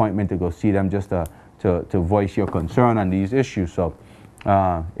make an appointment to go see them just to voice your concern on these issues. So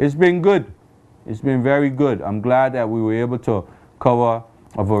it's been good. It's been very good. I'm glad that we were able to cover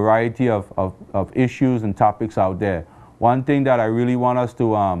a variety of issues and topics out there. One thing that I really want us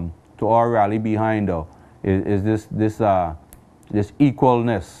to all rally behind, though, is this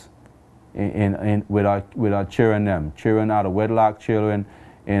equalness with our children, children out of wedlock, children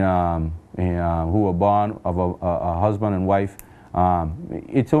who are born of a husband and wife.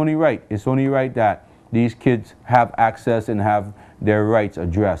 It's only right. It's only right that these kids have access and have their rights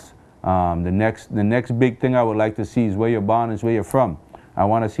addressed. The next big thing I would like to see is where you're born is where you're from. I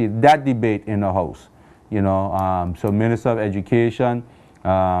want to see that debate in the House. So Minister of Education,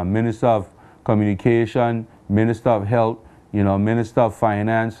 Minister of Communication, Minister of Health, Minister of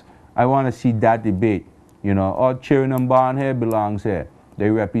Finance. I want to see that debate. All children and born here belongs here. They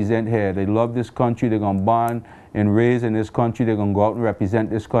represent here. They love this country. They're going to born and raised in this country. They're going to go out and represent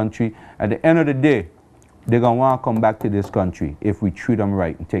this country. At the end of the day, they're going to want to come back to this country if we treat them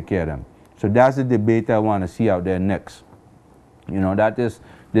right and take care of them. So that's the debate I want to see out there next. That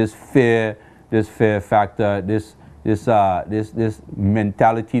this fear factor, this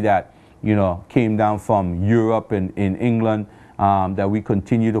mentality that came down from Europe and in England, that we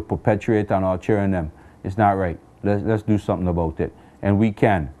continue to perpetuate on our children. Them, it's not right. Let's do something about it, and we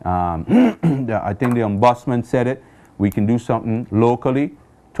can. I think the ombudsman said it. We can do something locally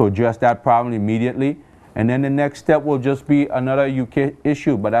to address that problem immediately, and then the next step will just be another UK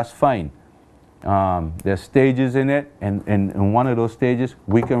issue. But that's fine. There's stages in it, and in one of those stages,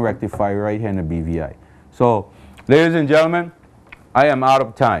 we can rectify right here in the BVI. So, ladies and gentlemen, I am out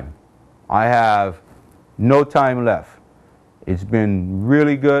of time. I have no time left. It's been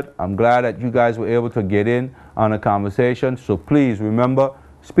really good. I'm glad that you guys were able to get in on a conversation. So please remember,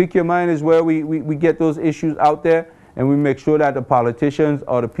 Speak Your Mind is where we get those issues out there, and we make sure that the politicians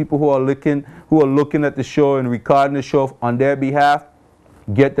or the people who are looking at the show and recording the show on their behalf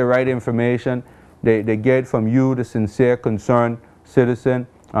get the right information. They get it from you, the sincere, concerned citizen,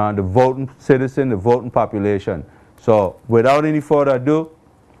 the voting citizen, the voting population. So without any further ado,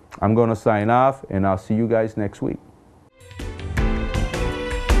 I'm going to sign off, and I'll see you guys next week.